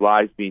people's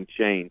lives being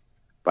changed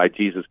by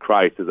Jesus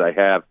Christ as I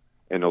have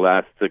in the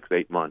last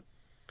 6-8 months.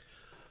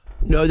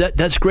 No,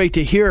 that's great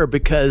to hear,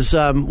 because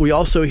we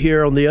also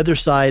hear on the other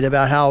side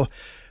about how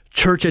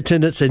church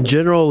attendance in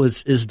general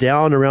is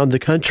down around the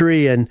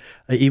country, and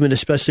even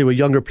especially with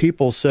younger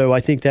people. So I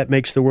think that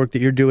makes the work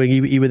that you're doing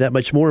even that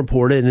much more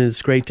important. And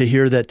it's great to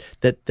hear that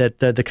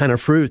the kind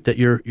of fruit that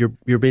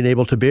you're being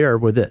able to bear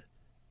with it.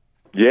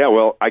 Yeah,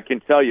 well, I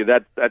can tell you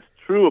that's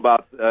true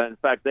about. In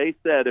fact, they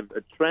said if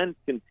a trend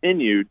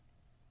continued,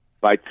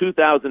 by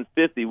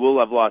 2050 we'll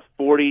have lost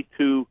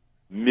 42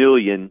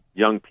 million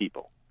young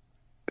people.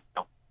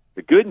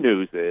 The good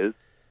news is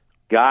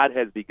God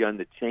has begun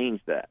to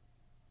change that.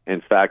 In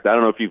fact, I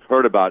don't know if you've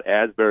heard about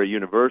Asbury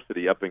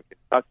University up in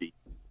Kentucky.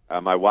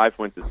 My wife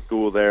went to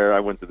school there. I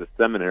went to the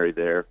seminary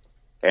there.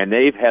 And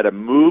they've had a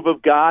move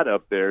of God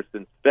up there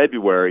since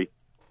February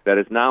that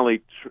is not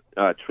only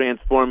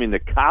transforming the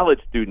college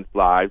students'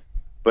 lives,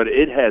 but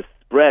it has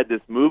spread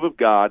this move of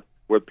God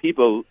where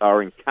people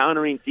are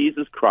encountering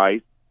Jesus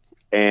Christ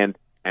and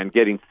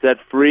getting set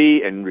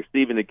free and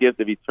receiving the gift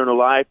of eternal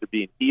life, to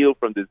being healed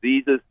from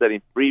diseases,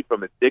 setting free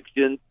from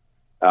addictions.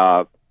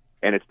 And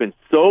it's been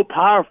so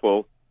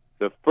powerful.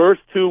 The first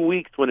 2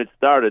 weeks when it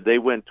started, they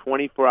went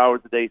 24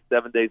 hours a day,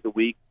 7 days a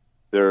week.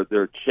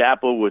 Their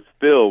chapel was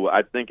filled.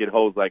 I think it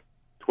holds like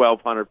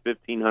 1,200,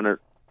 1,500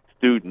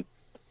 students.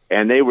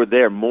 And they were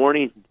there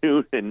morning,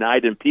 noon, and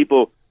night, and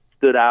people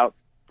stood out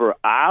for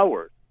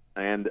hours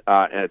and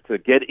to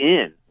get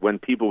in. When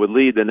people would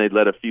leave, then they'd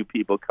let a few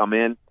people come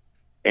in.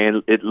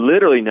 And it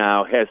literally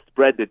now has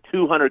spread to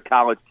 200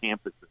 college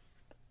campuses.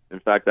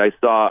 In fact, I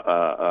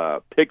saw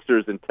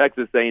pictures in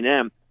Texas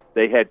A&M.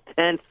 They had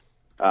tents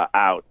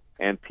out,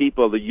 and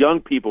people, the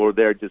young people, were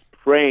there just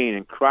praying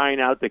and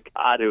crying out to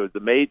God. It was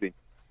amazing.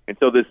 And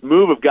so this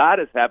move of God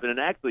has happened, and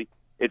actually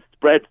it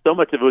spread so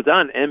much. It was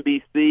on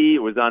NBC,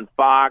 it was on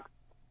Fox,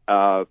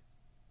 and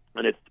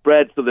it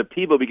spread so that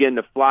people began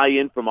to fly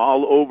in from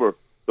all over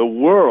the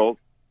world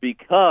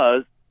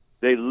because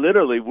they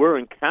literally were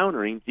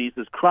encountering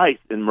Jesus Christ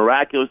in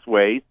miraculous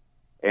ways.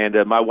 And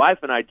my wife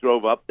and I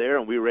drove up there,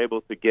 and we were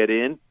able to get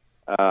in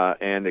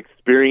and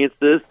experience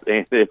this,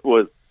 and it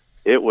was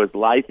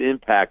life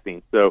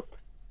impacting. So,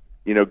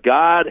 you know,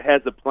 God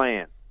has a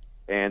plan,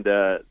 and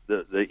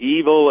the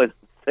evil and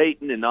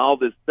Satan and all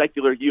this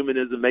secular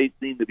humanism may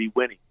seem to be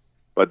winning,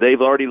 but they've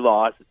already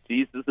lost.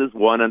 Jesus has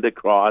won on the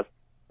cross,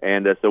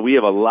 and so we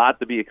have a lot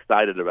to be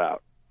excited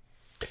about.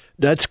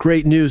 That's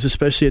great news,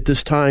 especially at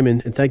this time,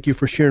 and thank you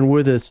for sharing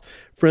with us.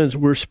 Friends,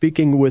 we're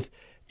speaking with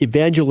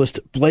evangelist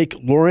Blake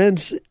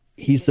Lawrence.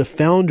 He's the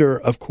founder,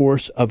 of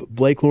course, of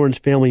Blake Lawrence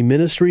Family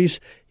Ministries.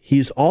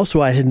 He's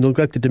also, I had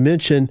neglected to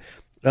mention,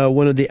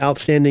 one of the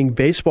outstanding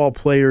baseball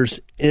players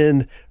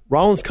in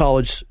Rollins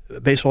College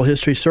baseball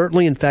history.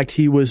 Certainly, in fact,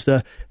 he was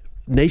the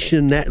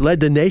nation that led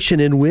the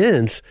nation in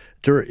wins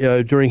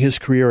during his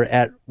career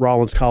at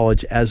Rollins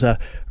College as a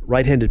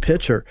right-handed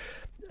pitcher,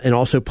 and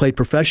also played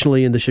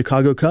professionally in the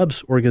Chicago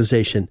Cubs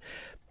organization.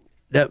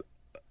 Now,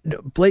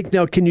 Blake,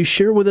 now can you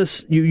share with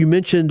us? You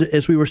mentioned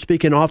as we were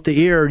speaking off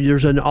the air,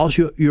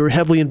 you're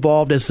heavily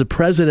involved as the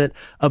president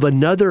of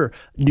another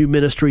new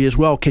ministry as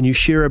well. Can you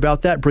share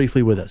about that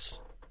briefly with us?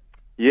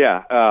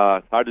 Yeah,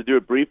 it's hard to do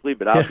it briefly,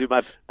 but I'll do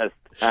my best.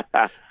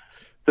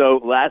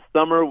 So last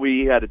summer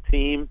we had a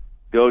team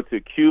go to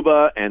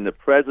Cuba, and the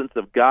presence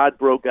of God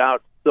broke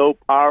out so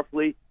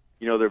powerfully.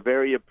 You know, they're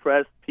very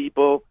oppressed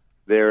people.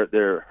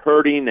 They're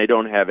hurting. They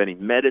don't have any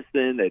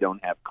medicine. They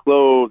don't have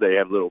clothes. They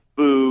have little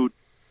food.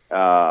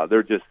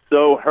 They're just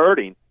so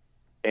hurting.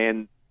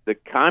 And the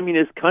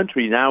communist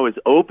country now is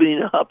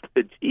opening up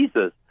to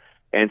Jesus.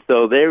 And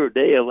so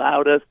they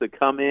allowed us to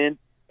come in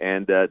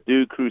and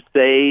do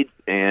crusades,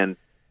 and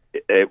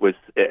it was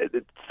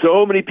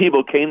so many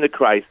people came to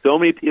Christ. So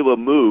many people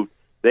moved.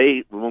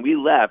 When we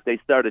left, they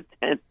started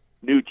 10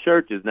 new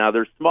churches. Now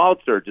they're small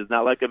churches,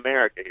 not like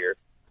America here.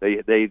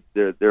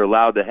 They're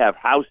allowed to have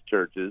house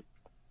churches,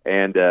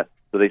 and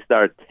so they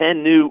started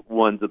 10 new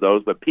ones of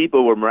those. But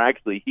people were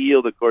miraculously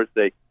healed. Of course,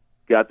 they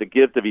got the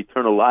gift of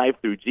eternal life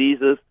through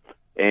Jesus,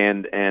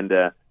 and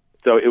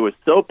so it was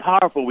so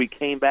powerful. We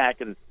came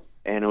back, and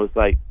it was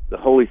like the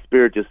Holy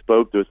Spirit just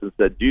spoke to us and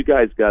said, "You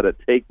guys got to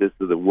take this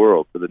to the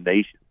world, to the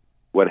nation."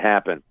 What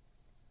happened?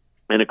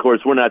 And of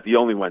course, we're not the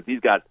only ones. He's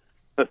got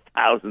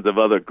thousands of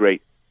other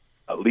great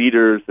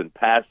leaders and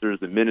pastors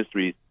and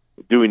ministries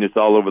doing this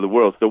all over the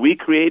world. So we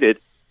created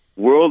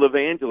World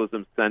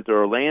Evangelism Center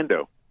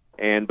Orlando,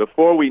 and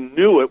before we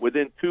knew it,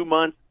 within 2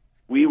 months,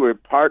 we were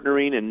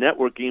partnering and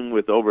networking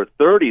with over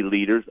 30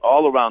 leaders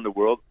all around the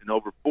world in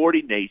over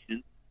 40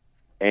 nations,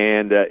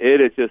 and it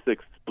has just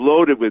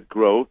exploded with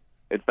growth.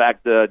 In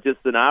fact,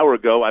 just an hour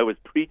ago, I was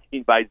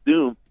preaching by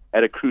Zoom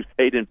at a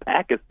crusade in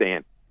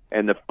Pakistan,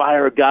 and the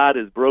fire of God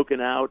has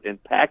broken out in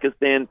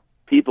Pakistan.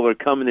 People are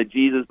coming to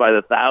Jesus by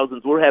the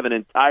thousands. We're having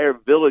entire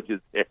villages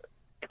there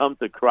come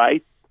to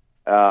Christ,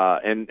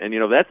 and you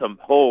know, that's a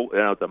whole,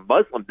 it's a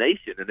Muslim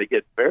nation, and they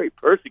get very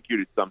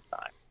persecuted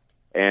sometimes.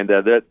 And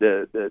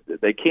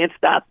they can't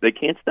stop. They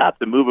can't stop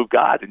the move of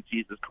God in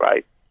Jesus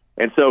Christ.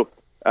 And so,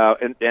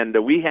 and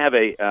we have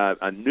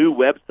a new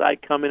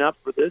website coming up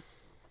for this,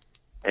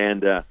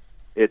 and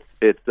it's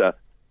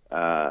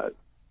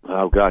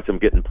oh gosh, I'm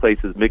getting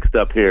places mixed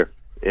up here.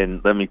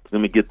 And let me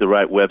get the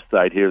right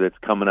website here that's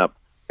coming up.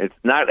 It's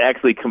not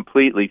actually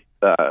completely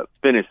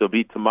finished. It'll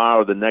be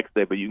tomorrow, or the next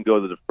day, but you can go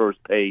to the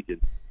first page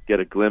and get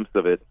a glimpse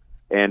of it.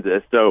 And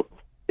so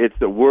it's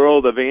the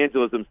World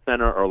Evangelism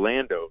Center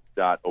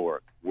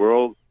Orlando.org.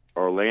 World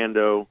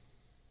Evangelism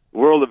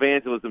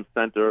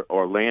Center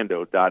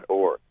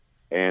Orlando.org.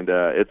 And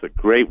it's a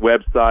great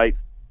website.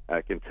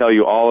 I can tell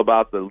you all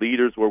about the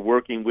leaders we're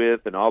working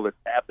with and all that's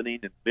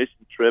happening and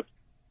mission trips.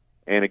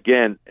 And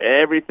again,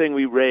 everything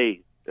we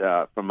raise,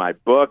 from my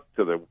book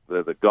to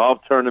the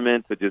golf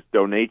tournament to just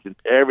donations,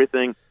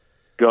 everything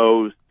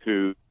goes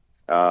to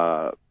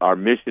our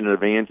mission and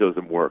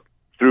evangelism work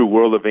through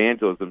World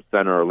Evangelism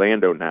Center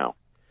Orlando now.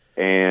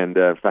 And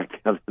in fact,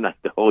 the other night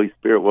the Holy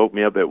Spirit woke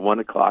me up at 1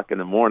 o'clock in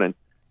the morning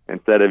and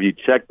said, "Have you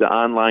checked the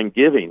online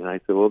giving?" And I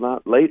said, "Well,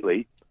 not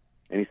lately."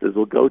 And he says,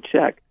 "Well, go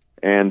check."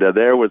 And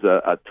there was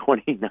a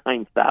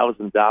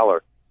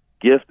 $29,000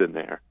 gift in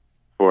there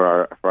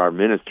for our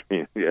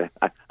ministry. Yeah,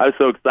 I was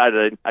so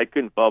excited I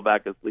couldn't fall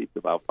back asleep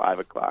about 5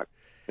 o'clock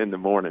in the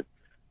morning.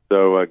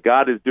 So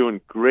God is doing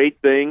great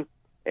things,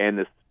 and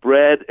the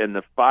spread and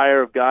the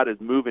fire of God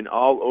is moving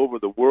all over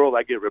the world.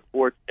 I get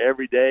reports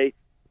every day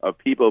of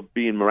people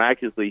being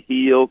miraculously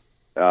healed,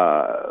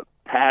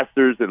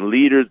 pastors and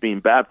leaders being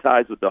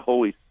baptized with the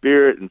Holy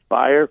Spirit and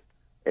fire,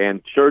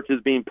 and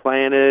churches being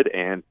planted,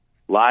 and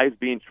lives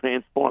being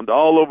transformed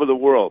all over the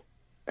world.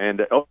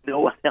 And no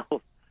one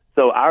else.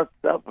 So our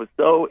stuff was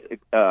so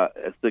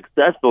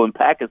successful in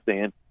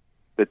Pakistan,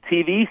 the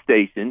TV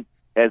station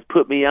has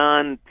put me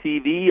on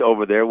TV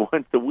over there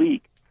once a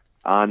week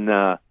on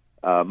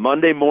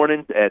Monday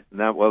mornings at,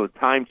 the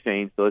time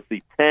changed, so let's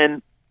see,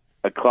 10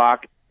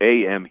 o'clock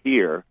a.m.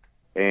 here.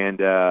 And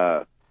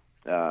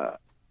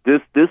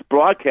this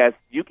broadcast,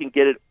 you can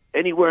get it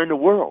anywhere in the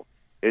world.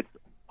 It's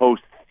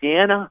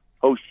Hosanna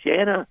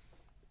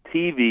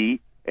TV,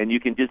 and you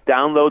can just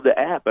download the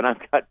app. And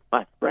I've got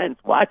my friends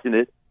watching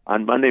it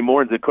on Monday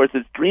mornings. Of course,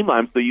 it's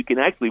streamlined, so you can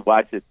actually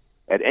watch it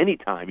at any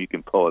time. You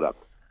can pull it up.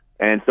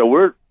 And so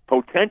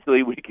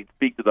we can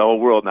speak to the whole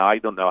world. Now, I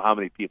don't know how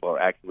many people are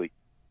actually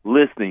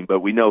listening, but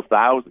we know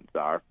thousands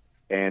are.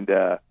 And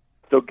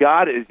so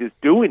God is just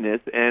doing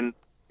this. And,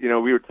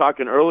 we were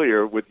talking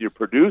earlier with your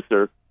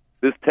producer,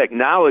 this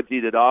technology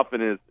that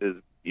often is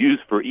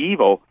used for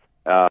evil,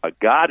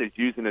 God is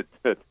using it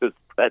to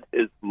spread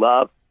his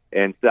love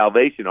and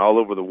salvation all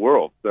over the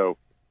world. So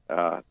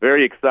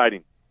very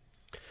exciting.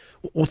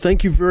 Well,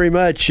 thank you very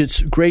much.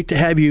 It's great to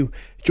have you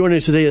join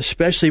us today,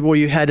 especially where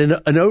you had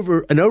an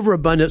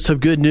overabundance of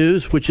good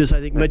news, which is, I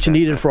think, much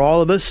needed for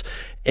all of us.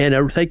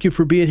 And thank you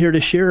for being here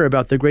to share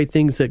about the great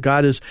things that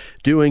God is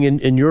doing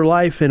in your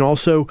life and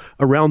also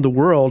around the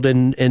world,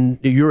 and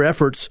your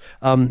efforts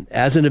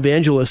as an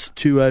evangelist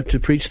to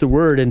preach the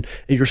word and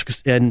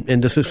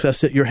the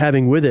success that you're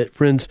having with it.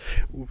 Friends,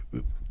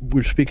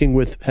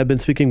 have been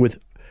speaking with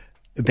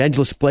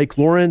Evangelist Blake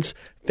Lawrence,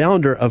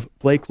 founder of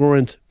Blake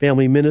Lawrence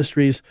Family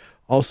Ministries,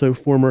 also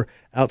former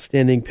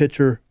outstanding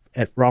pitcher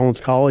at Rollins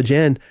College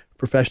and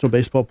professional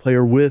baseball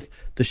player with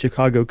the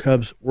Chicago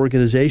Cubs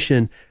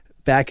organization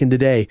back in the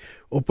day.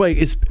 Well,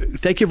 Blake,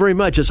 thank you very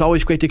much. It's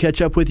always great to catch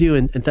up with you,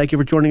 and thank you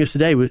for joining us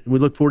today. We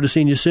look forward to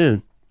seeing you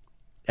soon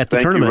at the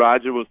tournament.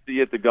 Thank you, Roger. We'll see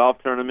you at the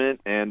golf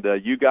tournament, and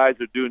you guys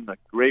are doing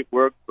great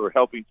work for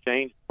helping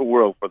change the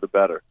world for the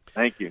better.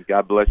 Thank you, and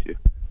God bless you.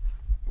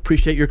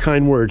 Appreciate your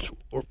kind words.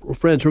 Well,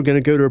 friends, we're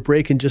going to go to a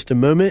break in just a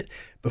moment.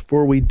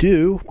 Before we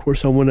do, of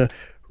course, I want to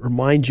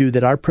remind you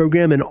that our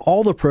program and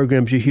all the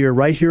programs you hear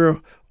right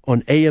here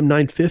on AM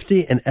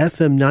 950 and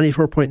FM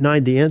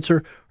 94.9, The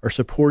Answer, are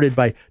supported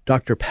by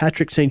Dr.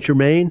 Patrick St.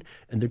 Germain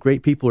and the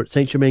great people at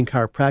St. Germain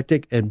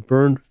Chiropractic and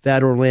Burn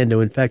Fat Orlando.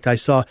 In fact, I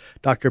saw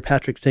Dr.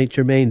 Patrick St.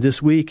 Germain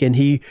this week, and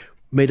he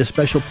made a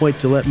special point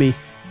to let me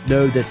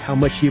know that how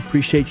much he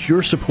appreciates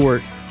your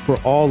support for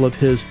all of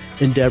his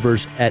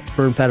endeavors at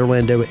Burn Fat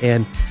Orlando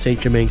and St.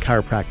 Germain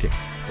Chiropractic.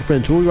 Well,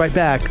 friends, we'll be right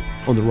back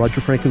on the Roger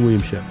Franklin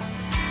Williams Show.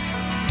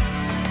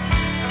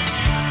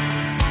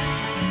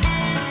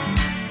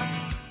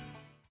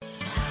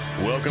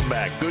 Welcome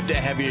back. Good to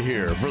have you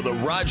here for the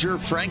Roger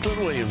Franklin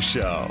Williams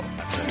Show.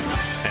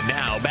 And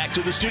now, back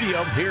to the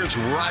studio. Here's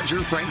Roger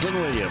Franklin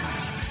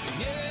Williams.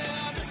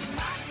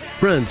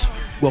 Friends,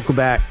 welcome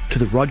back to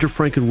the Roger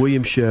Franklin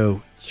Williams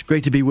Show. It's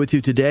great to be with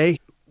you today.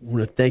 I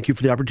want to thank you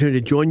for the opportunity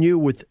to join you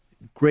with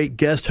great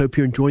guests. Hope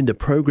you're enjoying the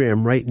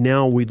program. Right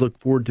now, we look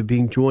forward to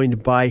being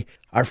joined by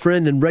our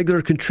friend and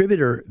regular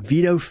contributor,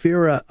 Vito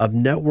Fira of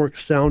Network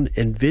Sound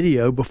and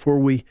Video. Before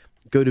we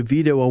go to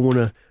Vito, I want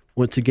to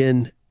once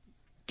again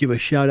give a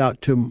shout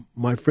out to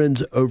my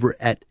friends over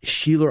at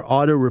Sheeler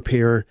Auto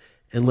Repair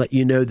and let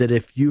you know that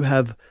if you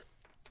have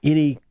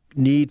any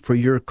need for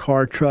your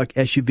car, truck,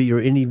 SUV, or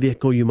any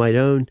vehicle you might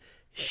own,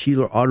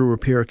 the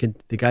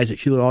guys at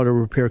Sheeler Auto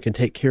Repair can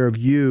take care of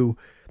you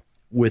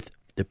with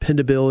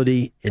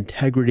dependability,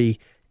 integrity,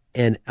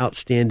 and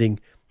outstanding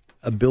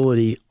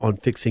ability on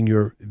fixing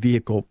your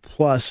vehicle.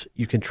 Plus,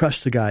 you can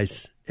trust the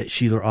guys at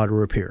Sheeler Auto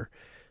Repair.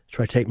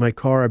 So I take my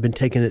car. I've been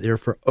taking it there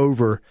for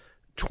over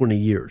 20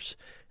 years.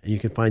 And you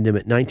can find them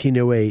at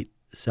 1908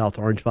 South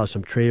Orange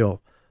Blossom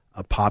Trail,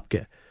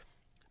 Apopka.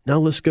 Now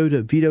let's go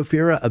to Vito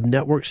Fira of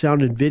Network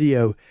Sound and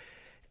Video.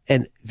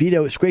 And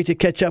Vito, it's great to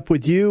catch up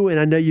with you, and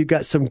I know you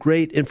got some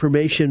great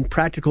information,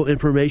 practical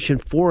information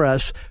for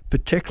us,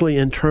 particularly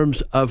in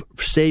terms of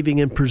saving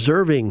and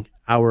preserving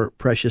our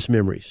precious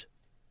memories.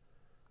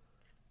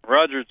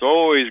 Roger, it's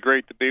always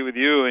great to be with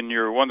you and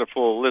your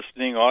wonderful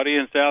listening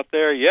audience out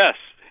there. Yes,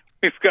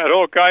 we've got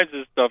all kinds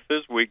of stuff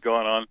this week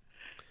going on,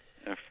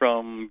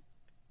 from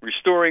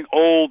restoring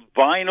old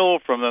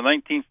vinyl from the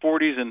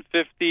 1940s and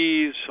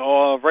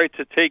 50s, right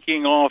to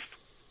taking off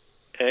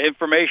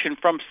information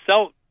from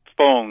cell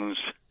phones.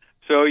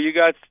 So you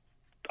got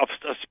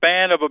a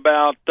span of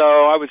about,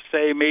 I would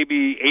say,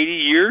 maybe 80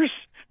 years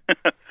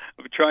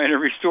of trying to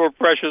restore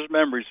precious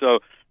memories. So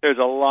there's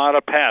a lot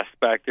of past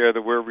back there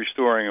that we're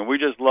restoring, and we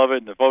just love it.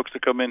 And the folks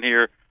that come in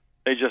here,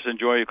 they just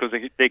enjoy it because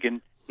they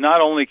can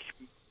not only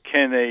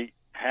can they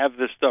have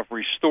this stuff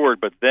restored,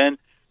 but then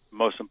the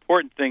most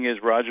important thing is,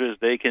 Roger, is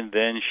they can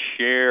then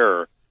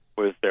share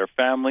with their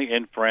family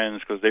and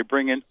friends because they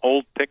bring in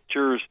old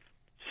pictures,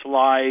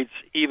 slides,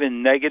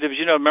 even negatives.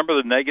 You know,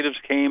 remember the negatives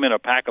came in a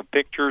pack of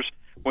pictures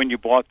when you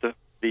bought the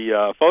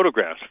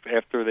photographs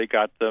after they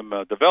got them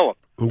developed.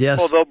 Yes.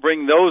 Well, they'll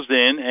bring those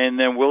in, and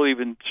then we'll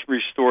even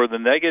restore the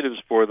negatives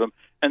for them.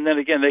 And then,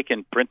 again, they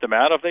can print them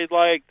out if they'd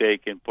like. They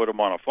can put them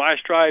on a flash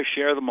drive,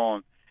 share them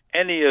on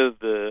any of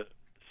the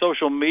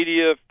social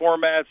media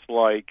formats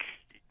like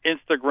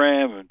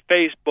Instagram and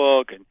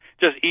Facebook, and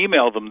just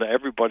email them to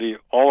everybody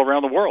all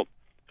around the world.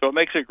 So it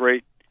makes it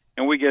great.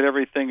 And we get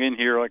everything in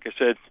here, like I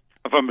said,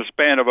 from a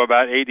span of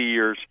about 80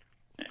 years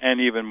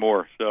and even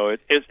more. So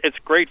it's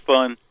great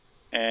fun.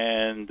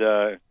 And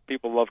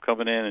people love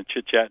coming in and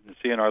chit-chatting and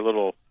seeing our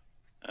little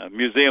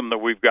museum that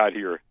we've got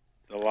here.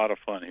 It's a lot of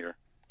fun here.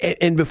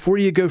 And before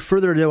you go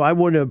further, though, I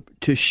want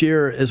to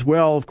share as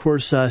well, of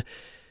course,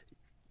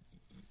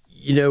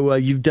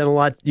 you've done a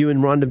lot, you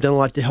and Rhonda have done a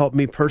lot to help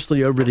me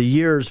personally over the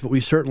years, but we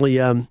certainly,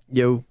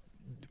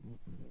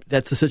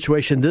 that's the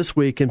situation this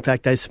week. In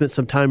fact, I spent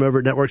some time over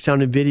at Network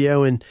Sound and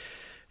Video, and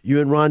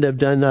you and Rhonda have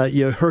done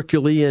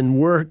Herculean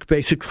work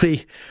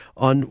basically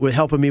with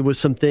helping me with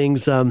some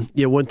things.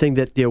 One thing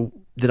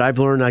that I've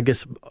learned, I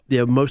guess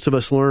most of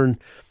us learn,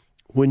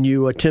 when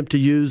you attempt to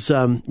use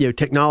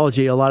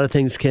technology, a lot of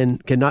things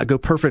cannot go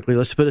perfectly.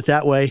 Let's put it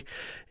that way.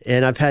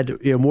 And I've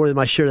had more than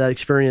my share of that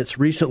experience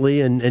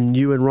recently, and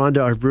you and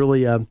Rhonda are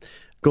really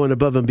going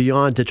above and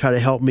beyond to try to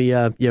help me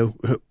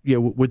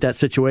with that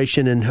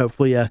situation, and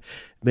hopefully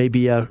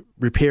maybe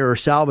repair or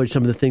salvage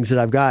some of the things that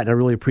I've got. And I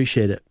really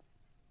appreciate it.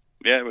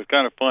 Yeah, it was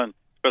kind of fun,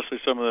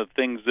 especially some of the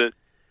things that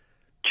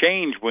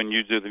change when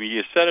you do them.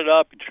 You set it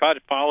up and try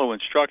to follow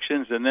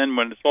instructions, and then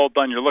when it's all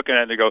done, you're looking at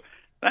it and you go,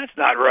 that's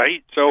not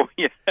right. So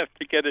you have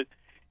to get it,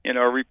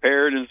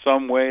 repaired in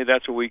some way.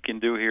 That's what we can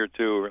do here,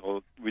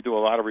 too. We do a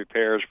lot of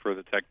repairs for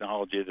the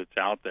technology that's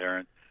out there,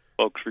 and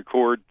folks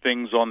record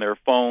things on their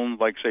phone,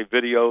 like, say,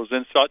 videos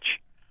and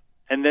such,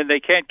 and then they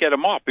can't get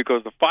them off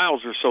because the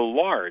files are so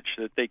large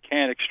that they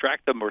can't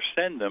extract them or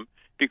send them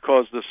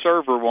because the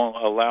server won't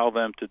allow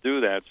them to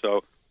do that.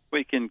 So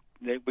we can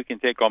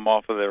take them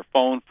off of their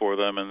phone for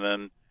them and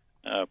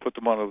then put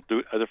them on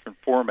a different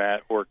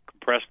format or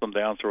compress them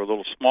down so they're a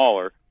little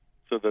smaller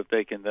so that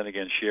they can then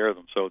again share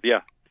them. So yeah,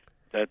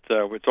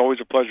 it's always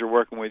a pleasure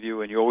working with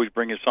you, and you always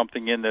bring us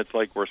something in that's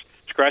like we're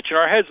scratching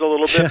our heads a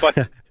little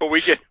bit, but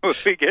we get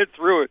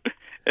through it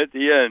at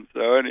the end.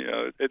 So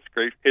it's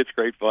great. It's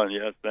great fun.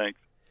 Yes, thanks.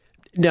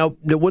 Now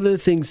one of the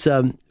things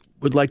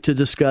would like to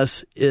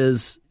discuss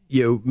is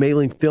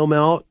mailing film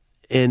out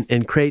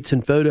and crates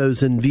and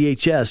photos and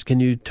VHS. Can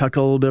you talk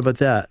a little bit about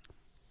that?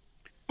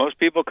 Most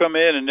people come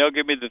in and they'll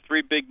give me the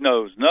three big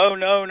no's. No,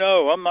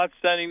 I'm not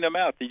sending them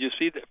out. Did you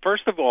see that?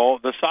 First of all,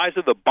 the size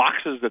of the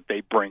boxes that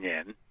they bring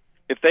in,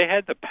 if they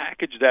had to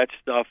package that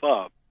stuff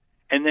up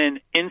and then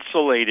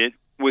insulate it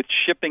with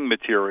shipping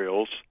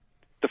materials,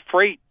 the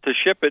freight to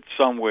ship it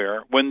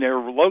somewhere when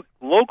they're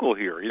local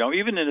here,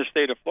 even in the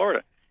state of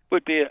Florida,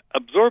 would be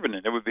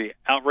absorbent. It would be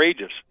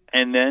outrageous.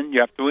 And then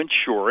you have to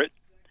insure it,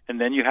 and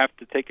then you have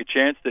to take a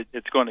chance that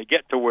it's going to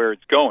get to where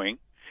it's going.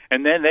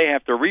 And then they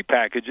have to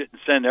repackage it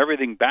and send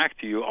everything back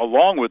to you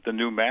along with the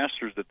new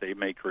masters that they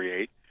may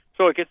create.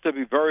 So it gets to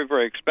be very,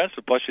 very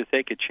expensive. Plus you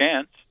take a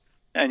chance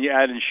and you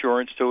add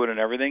insurance to it and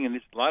everything. And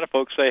a lot of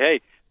folks say,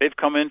 hey, they've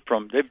driven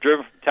from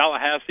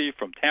Tallahassee,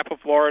 from Tampa,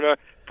 Florida,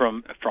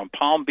 from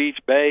Palm Beach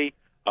Bay,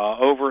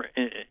 over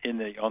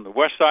on the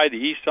west side, the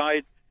east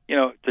side,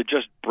 to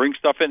just bring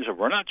stuff in. So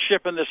we're not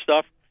shipping this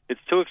stuff. It's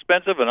too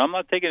expensive, and I'm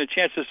not taking a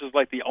chance. This is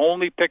like the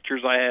only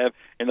pictures I have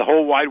in the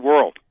whole wide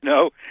world,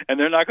 and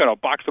they're not going to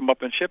box them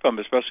up and ship them,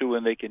 especially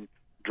when they can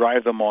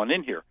drive them on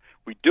in here.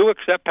 We do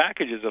accept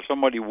packages. If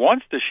somebody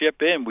wants to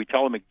ship in, we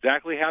tell them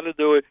exactly how to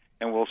do it,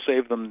 and we'll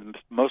save them the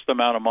most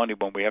amount of money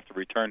when we have to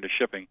return to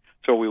shipping.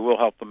 So we will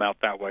help them out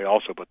that way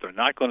also, but they're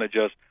not going to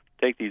just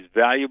take these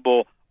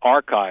valuable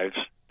archives,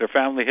 their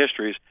family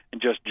histories,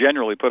 and just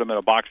generally put them in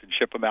a box and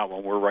ship them out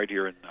when we're right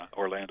here in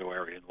Orlando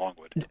area in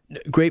Longwood.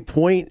 Great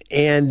point.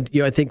 And,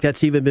 I think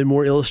that's even been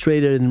more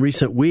illustrated in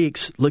recent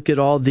weeks. Look at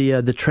all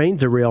the train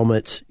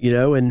derailments,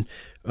 and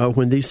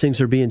when these things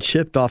are being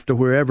shipped off to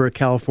wherever,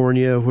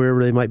 California,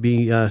 wherever they might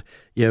be,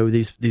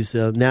 these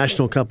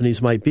national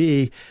companies might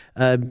be,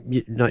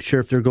 not sure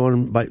if they're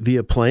going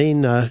via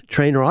plane,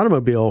 train, or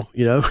automobile,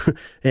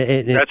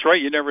 and that's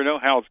right. You never know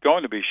how it's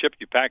going to be shipped.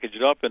 You package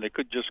it up, and it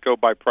could just go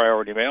by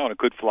priority mail, and it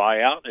could fly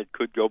out. It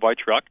could go by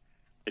truck.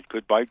 It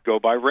could go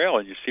by rail,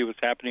 and you see what's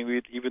happening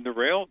with even the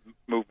rail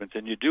movements,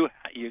 and you do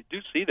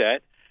see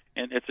that,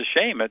 and it's a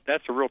shame.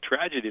 That's a real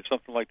tragedy if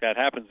something like that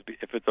happens.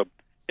 If it's a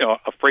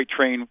freight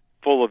train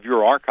full of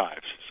your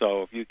archives.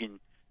 So if you can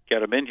get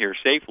them in here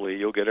safely,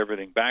 you'll get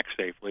everything back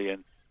safely.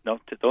 And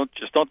don't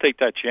take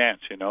that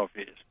chance,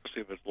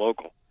 especially if it's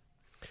local.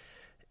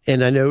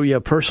 And I know,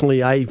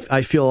 personally,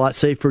 I feel a lot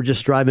safer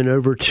just driving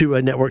over to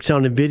a Network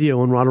Sound and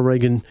Video on Ronald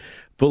Reagan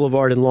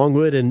Boulevard in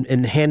Longwood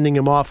and handing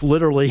them off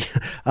literally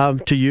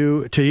to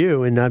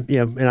you. And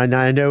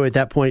I know at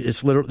that point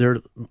it's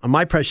literally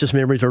my precious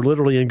memories are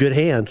literally in good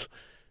hands.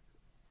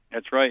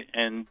 That's right,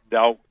 and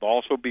they'll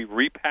also be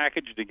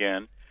repackaged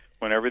again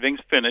when everything's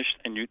finished.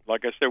 And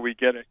like I said, we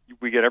get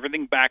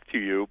everything back to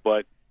you,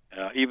 but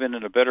even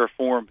in a better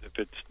form, if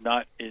it's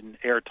not in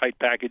airtight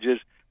packages,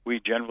 we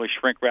generally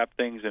shrink wrap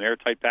things in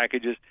airtight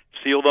packages,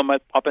 seal them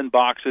up in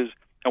boxes,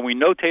 and we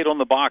notate on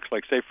the box,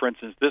 like say, for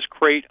instance, this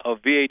crate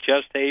of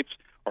VHS tapes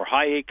or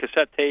Hi-8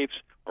 cassette tapes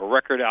or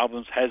record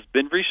albums has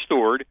been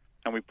restored,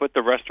 and we put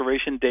the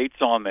restoration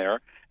dates on there.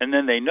 And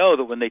then they know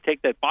that when they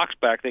take that box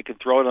back, they can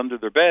throw it under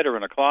their bed or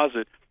in a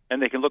closet,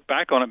 and they can look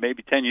back on it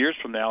maybe 10 years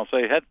from now and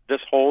say, hey,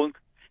 this whole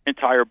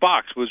entire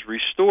box was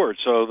restored.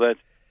 So that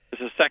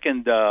is a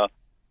second a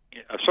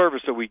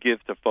service that we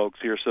give to folks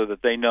here so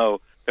that they know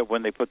that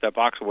when they put that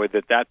box away,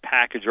 that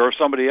package, or if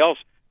somebody else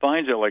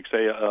finds it, like,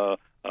 say, a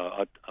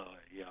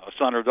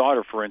son or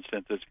daughter, for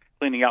instance, is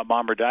cleaning out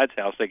mom or dad's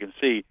house, they can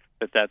see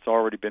that that's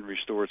already been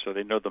restored, so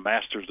they know the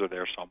masters are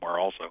there somewhere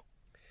also.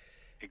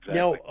 Exactly.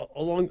 Now,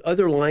 along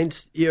other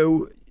lines,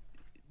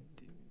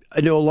 I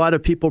know a lot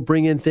of people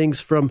bring in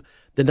things from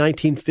the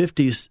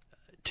 1950s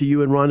to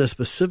you and Rhonda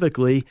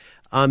specifically.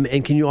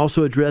 And can you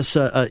also address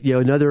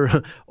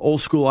another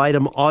old school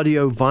item,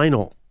 audio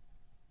vinyl?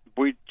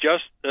 We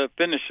just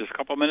finished this a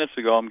couple minutes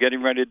ago. I'm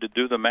getting ready to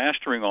do the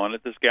mastering on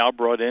it. This gal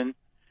brought in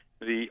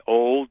the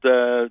old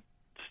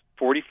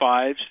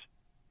 45s,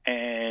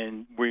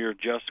 and we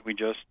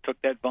just took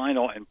that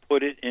vinyl and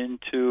put it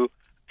into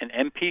an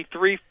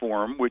MP3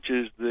 form, which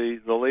is the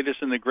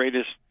latest and the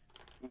greatest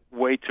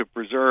way to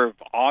preserve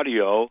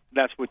audio.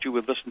 That's what you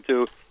would listen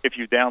to if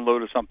you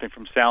downloaded something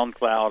from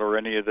SoundCloud or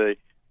any of the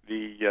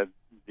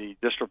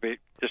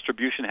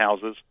distribution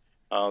houses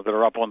that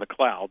are up on the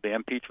cloud, the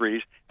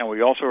MP3s. And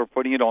we also are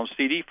putting it on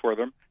CD for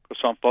them,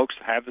 because some folks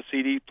have the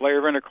CD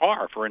player in a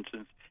car, for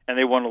instance, and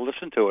they want to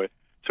listen to it.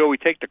 So we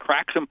take the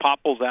cracks and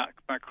pops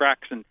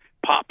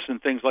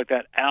and things like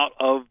that out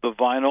of the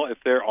vinyl, if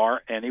there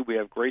are any. We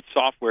have great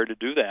software to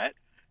do that,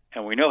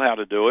 and we know how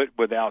to do it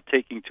without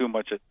taking too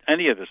much of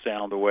any of the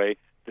sound away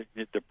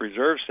to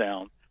preserve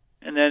sound.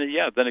 And then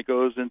it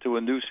goes into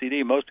a new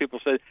CD. Most people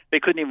say they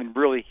couldn't even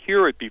really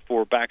hear it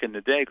before back in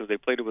the day because they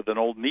played it with an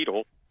old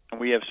needle. And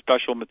we have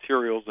special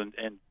materials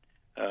and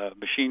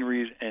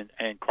machineries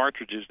and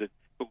cartridges that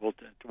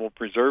will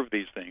preserve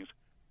these things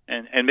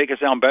and make it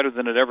sound better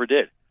than it ever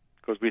did,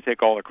 because we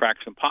take all the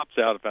cracks and pops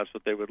out if that's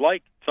what they would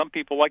like. Some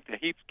people like to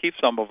keep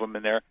some of them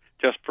in there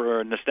just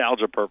for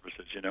nostalgia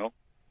purposes,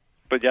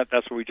 But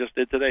that's what we just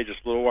did today,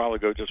 just a little while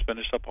ago. Just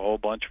finished up a whole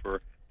bunch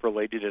for a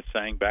lady that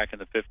sang back in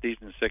the 50s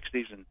and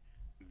 60s, and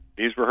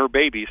these were her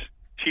babies.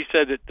 She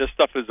said that this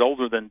stuff is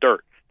older than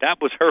dirt.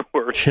 That was her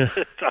word.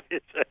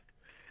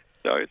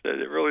 So I said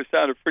it really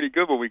sounded pretty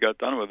good when we got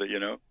done with it,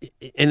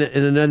 And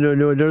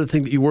another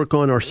thing that you work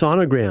on are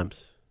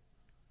sonograms.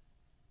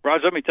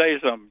 Raj, let me tell you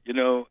something.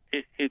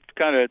 It's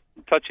kind of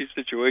a touchy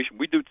situation.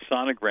 We do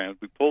sonograms.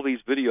 We pull these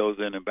videos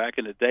in, and back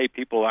in the day,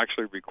 people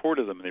actually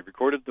recorded them, and they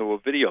recorded to a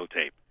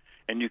videotape.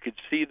 And you could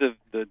see the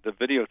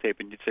videotape,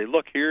 and you'd say,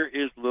 look, here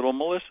is little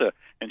Melissa,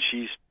 and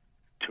she's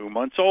 2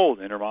 months old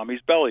in her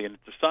mommy's belly, and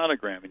it's a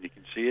sonogram, and you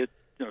can see it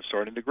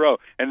starting to grow.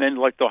 And then,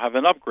 they'll have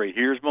an upgrade.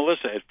 Here's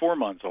Melissa at 4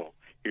 months old.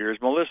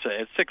 Here's Melissa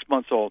at 6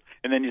 months old.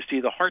 And then you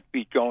see the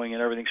heartbeat going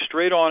and everything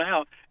straight on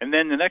out. And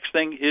then the next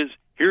thing is,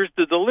 here's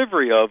the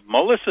delivery of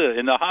Melissa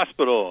in the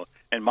hospital.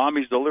 And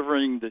mommy's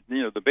delivering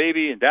the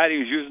baby, and daddy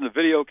was using the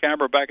video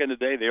camera back in the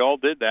day. They all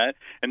did that.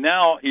 And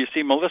now you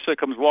see Melissa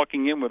comes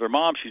walking in with her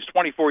mom. She's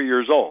 24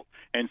 years old.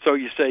 And so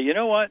you say, you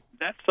know what?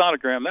 That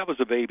sonogram, that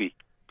was a baby.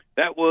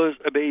 That was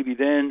a baby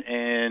then,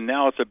 and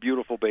now it's a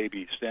beautiful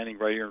baby standing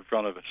right here in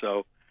front of us.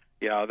 So,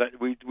 yeah,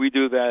 that we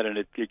do that, and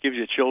it gives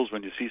you chills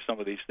when you see some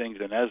of these things.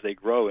 And as they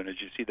grow, and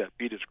as you see that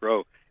fetus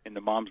grow in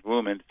the mom's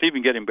womb, and it's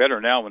even getting better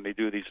now when they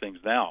do these things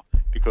now,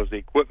 because the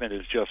equipment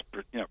is just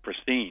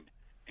pristine,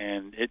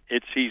 and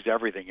it sees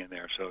everything in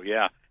there. So,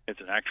 yeah,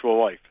 it's an actual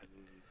life, and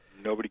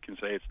nobody can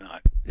say it's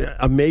not. Yeah,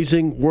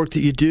 amazing work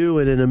that you do,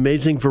 and an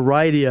amazing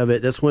variety of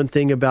it. That's one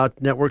thing about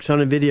Network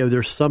Sound and Video.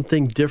 There's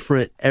something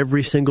different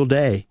every single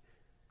day.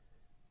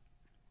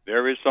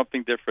 There is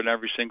something different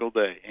every single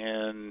day,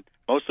 and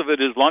most of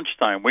it is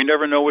lunchtime. We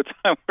never know what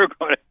time we're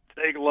going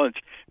to take lunch.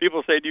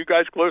 People say, do you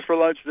guys close for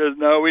lunch? There's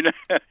no,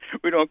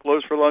 we don't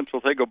close for lunch.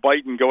 We'll take a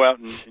bite and go out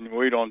and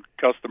wait on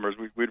customers.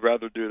 We'd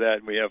rather do that,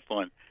 and we have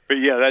fun. But,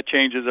 yeah, that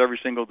changes every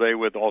single day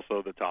with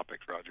also the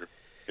topics, Roger.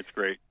 It's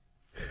great.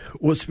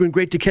 Well, it's been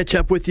great to catch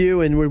up with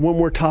you, and one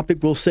more topic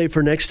we'll save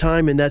for next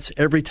time, and that's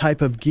every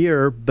type of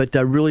gear. But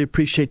I really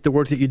appreciate the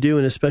work that you do,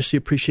 and especially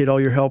appreciate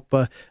all your help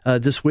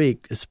this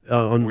week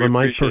on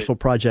my personal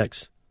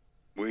projects.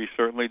 We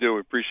certainly do.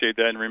 We appreciate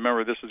that. And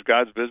remember, this is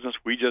God's business.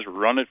 We just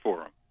run it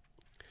for him.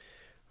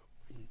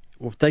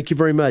 Well, thank you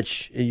very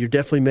much. You're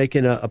definitely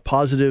making a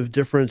positive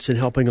difference in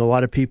helping a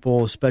lot of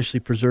people, especially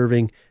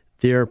preserving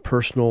their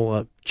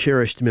personal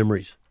cherished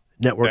memories.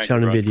 Network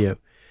Sound and Video.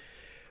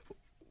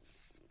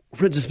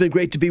 Friends, it's been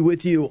great to be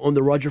with you on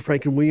the Roger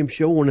Franklin Williams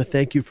Show. I want to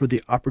thank you for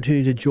the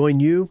opportunity to join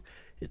you.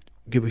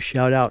 Give a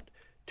shout out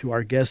to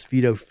our guest,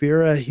 Vito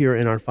Fira, here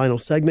in our final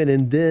segment,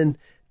 and then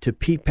to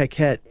Pete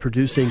Paquette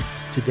producing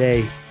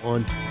today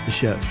on the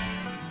show.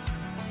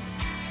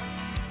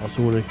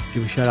 Also want to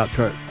give a shout out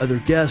to our other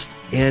guests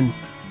and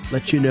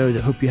let you know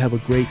that hope you have a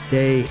great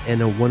day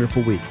and a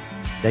wonderful week.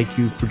 Thank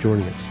you for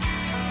joining us.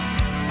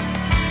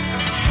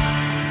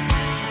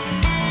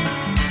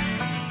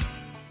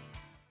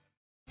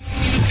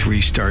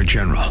 Three-star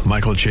General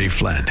Michael J.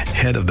 Flynn,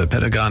 head of the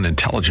Pentagon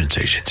Intelligence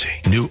Agency,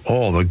 knew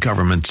all the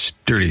government's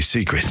dirty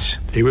secrets.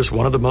 He was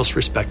one of the most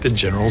respected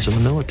generals in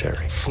the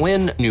military.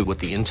 Flynn knew what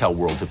the intel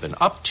world had been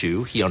up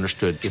to. He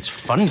understood its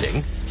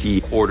funding.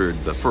 He ordered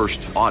the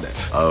first audit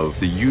of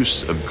the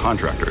use of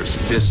contractors.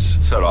 This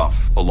set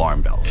off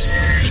alarm bells.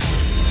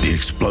 The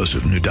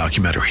explosive new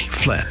documentary,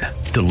 Flynn,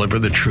 Deliver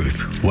the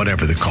Truth,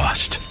 Whatever the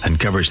Cost,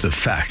 uncovers the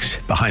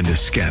facts behind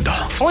this scandal.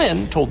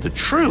 Flynn told the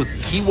truth.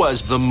 He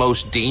was the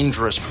most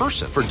dangerous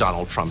person for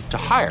Donald Trump to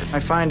hire. I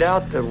find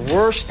out the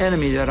worst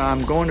enemy that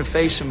I'm going to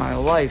face in my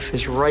life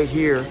is right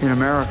here in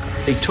America.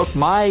 They took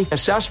my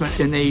assessment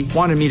and they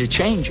wanted me to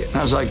change it. And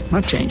I was like, I'm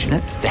not changing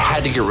it. They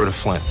had to get rid of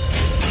Flynn.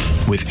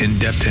 With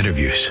in-depth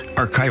interviews,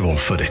 archival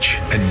footage,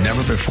 and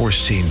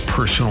never-before-seen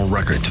personal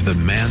records of the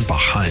man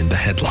behind the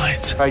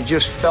headlines. I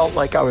just felt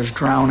like I was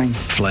drowning.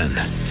 Flynn,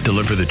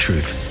 Deliver the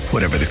Truth,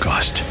 Whatever the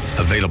Cost.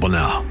 Available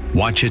now.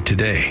 Watch it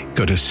today.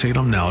 Go to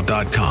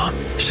salemnow.com.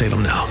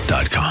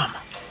 salemnow.com.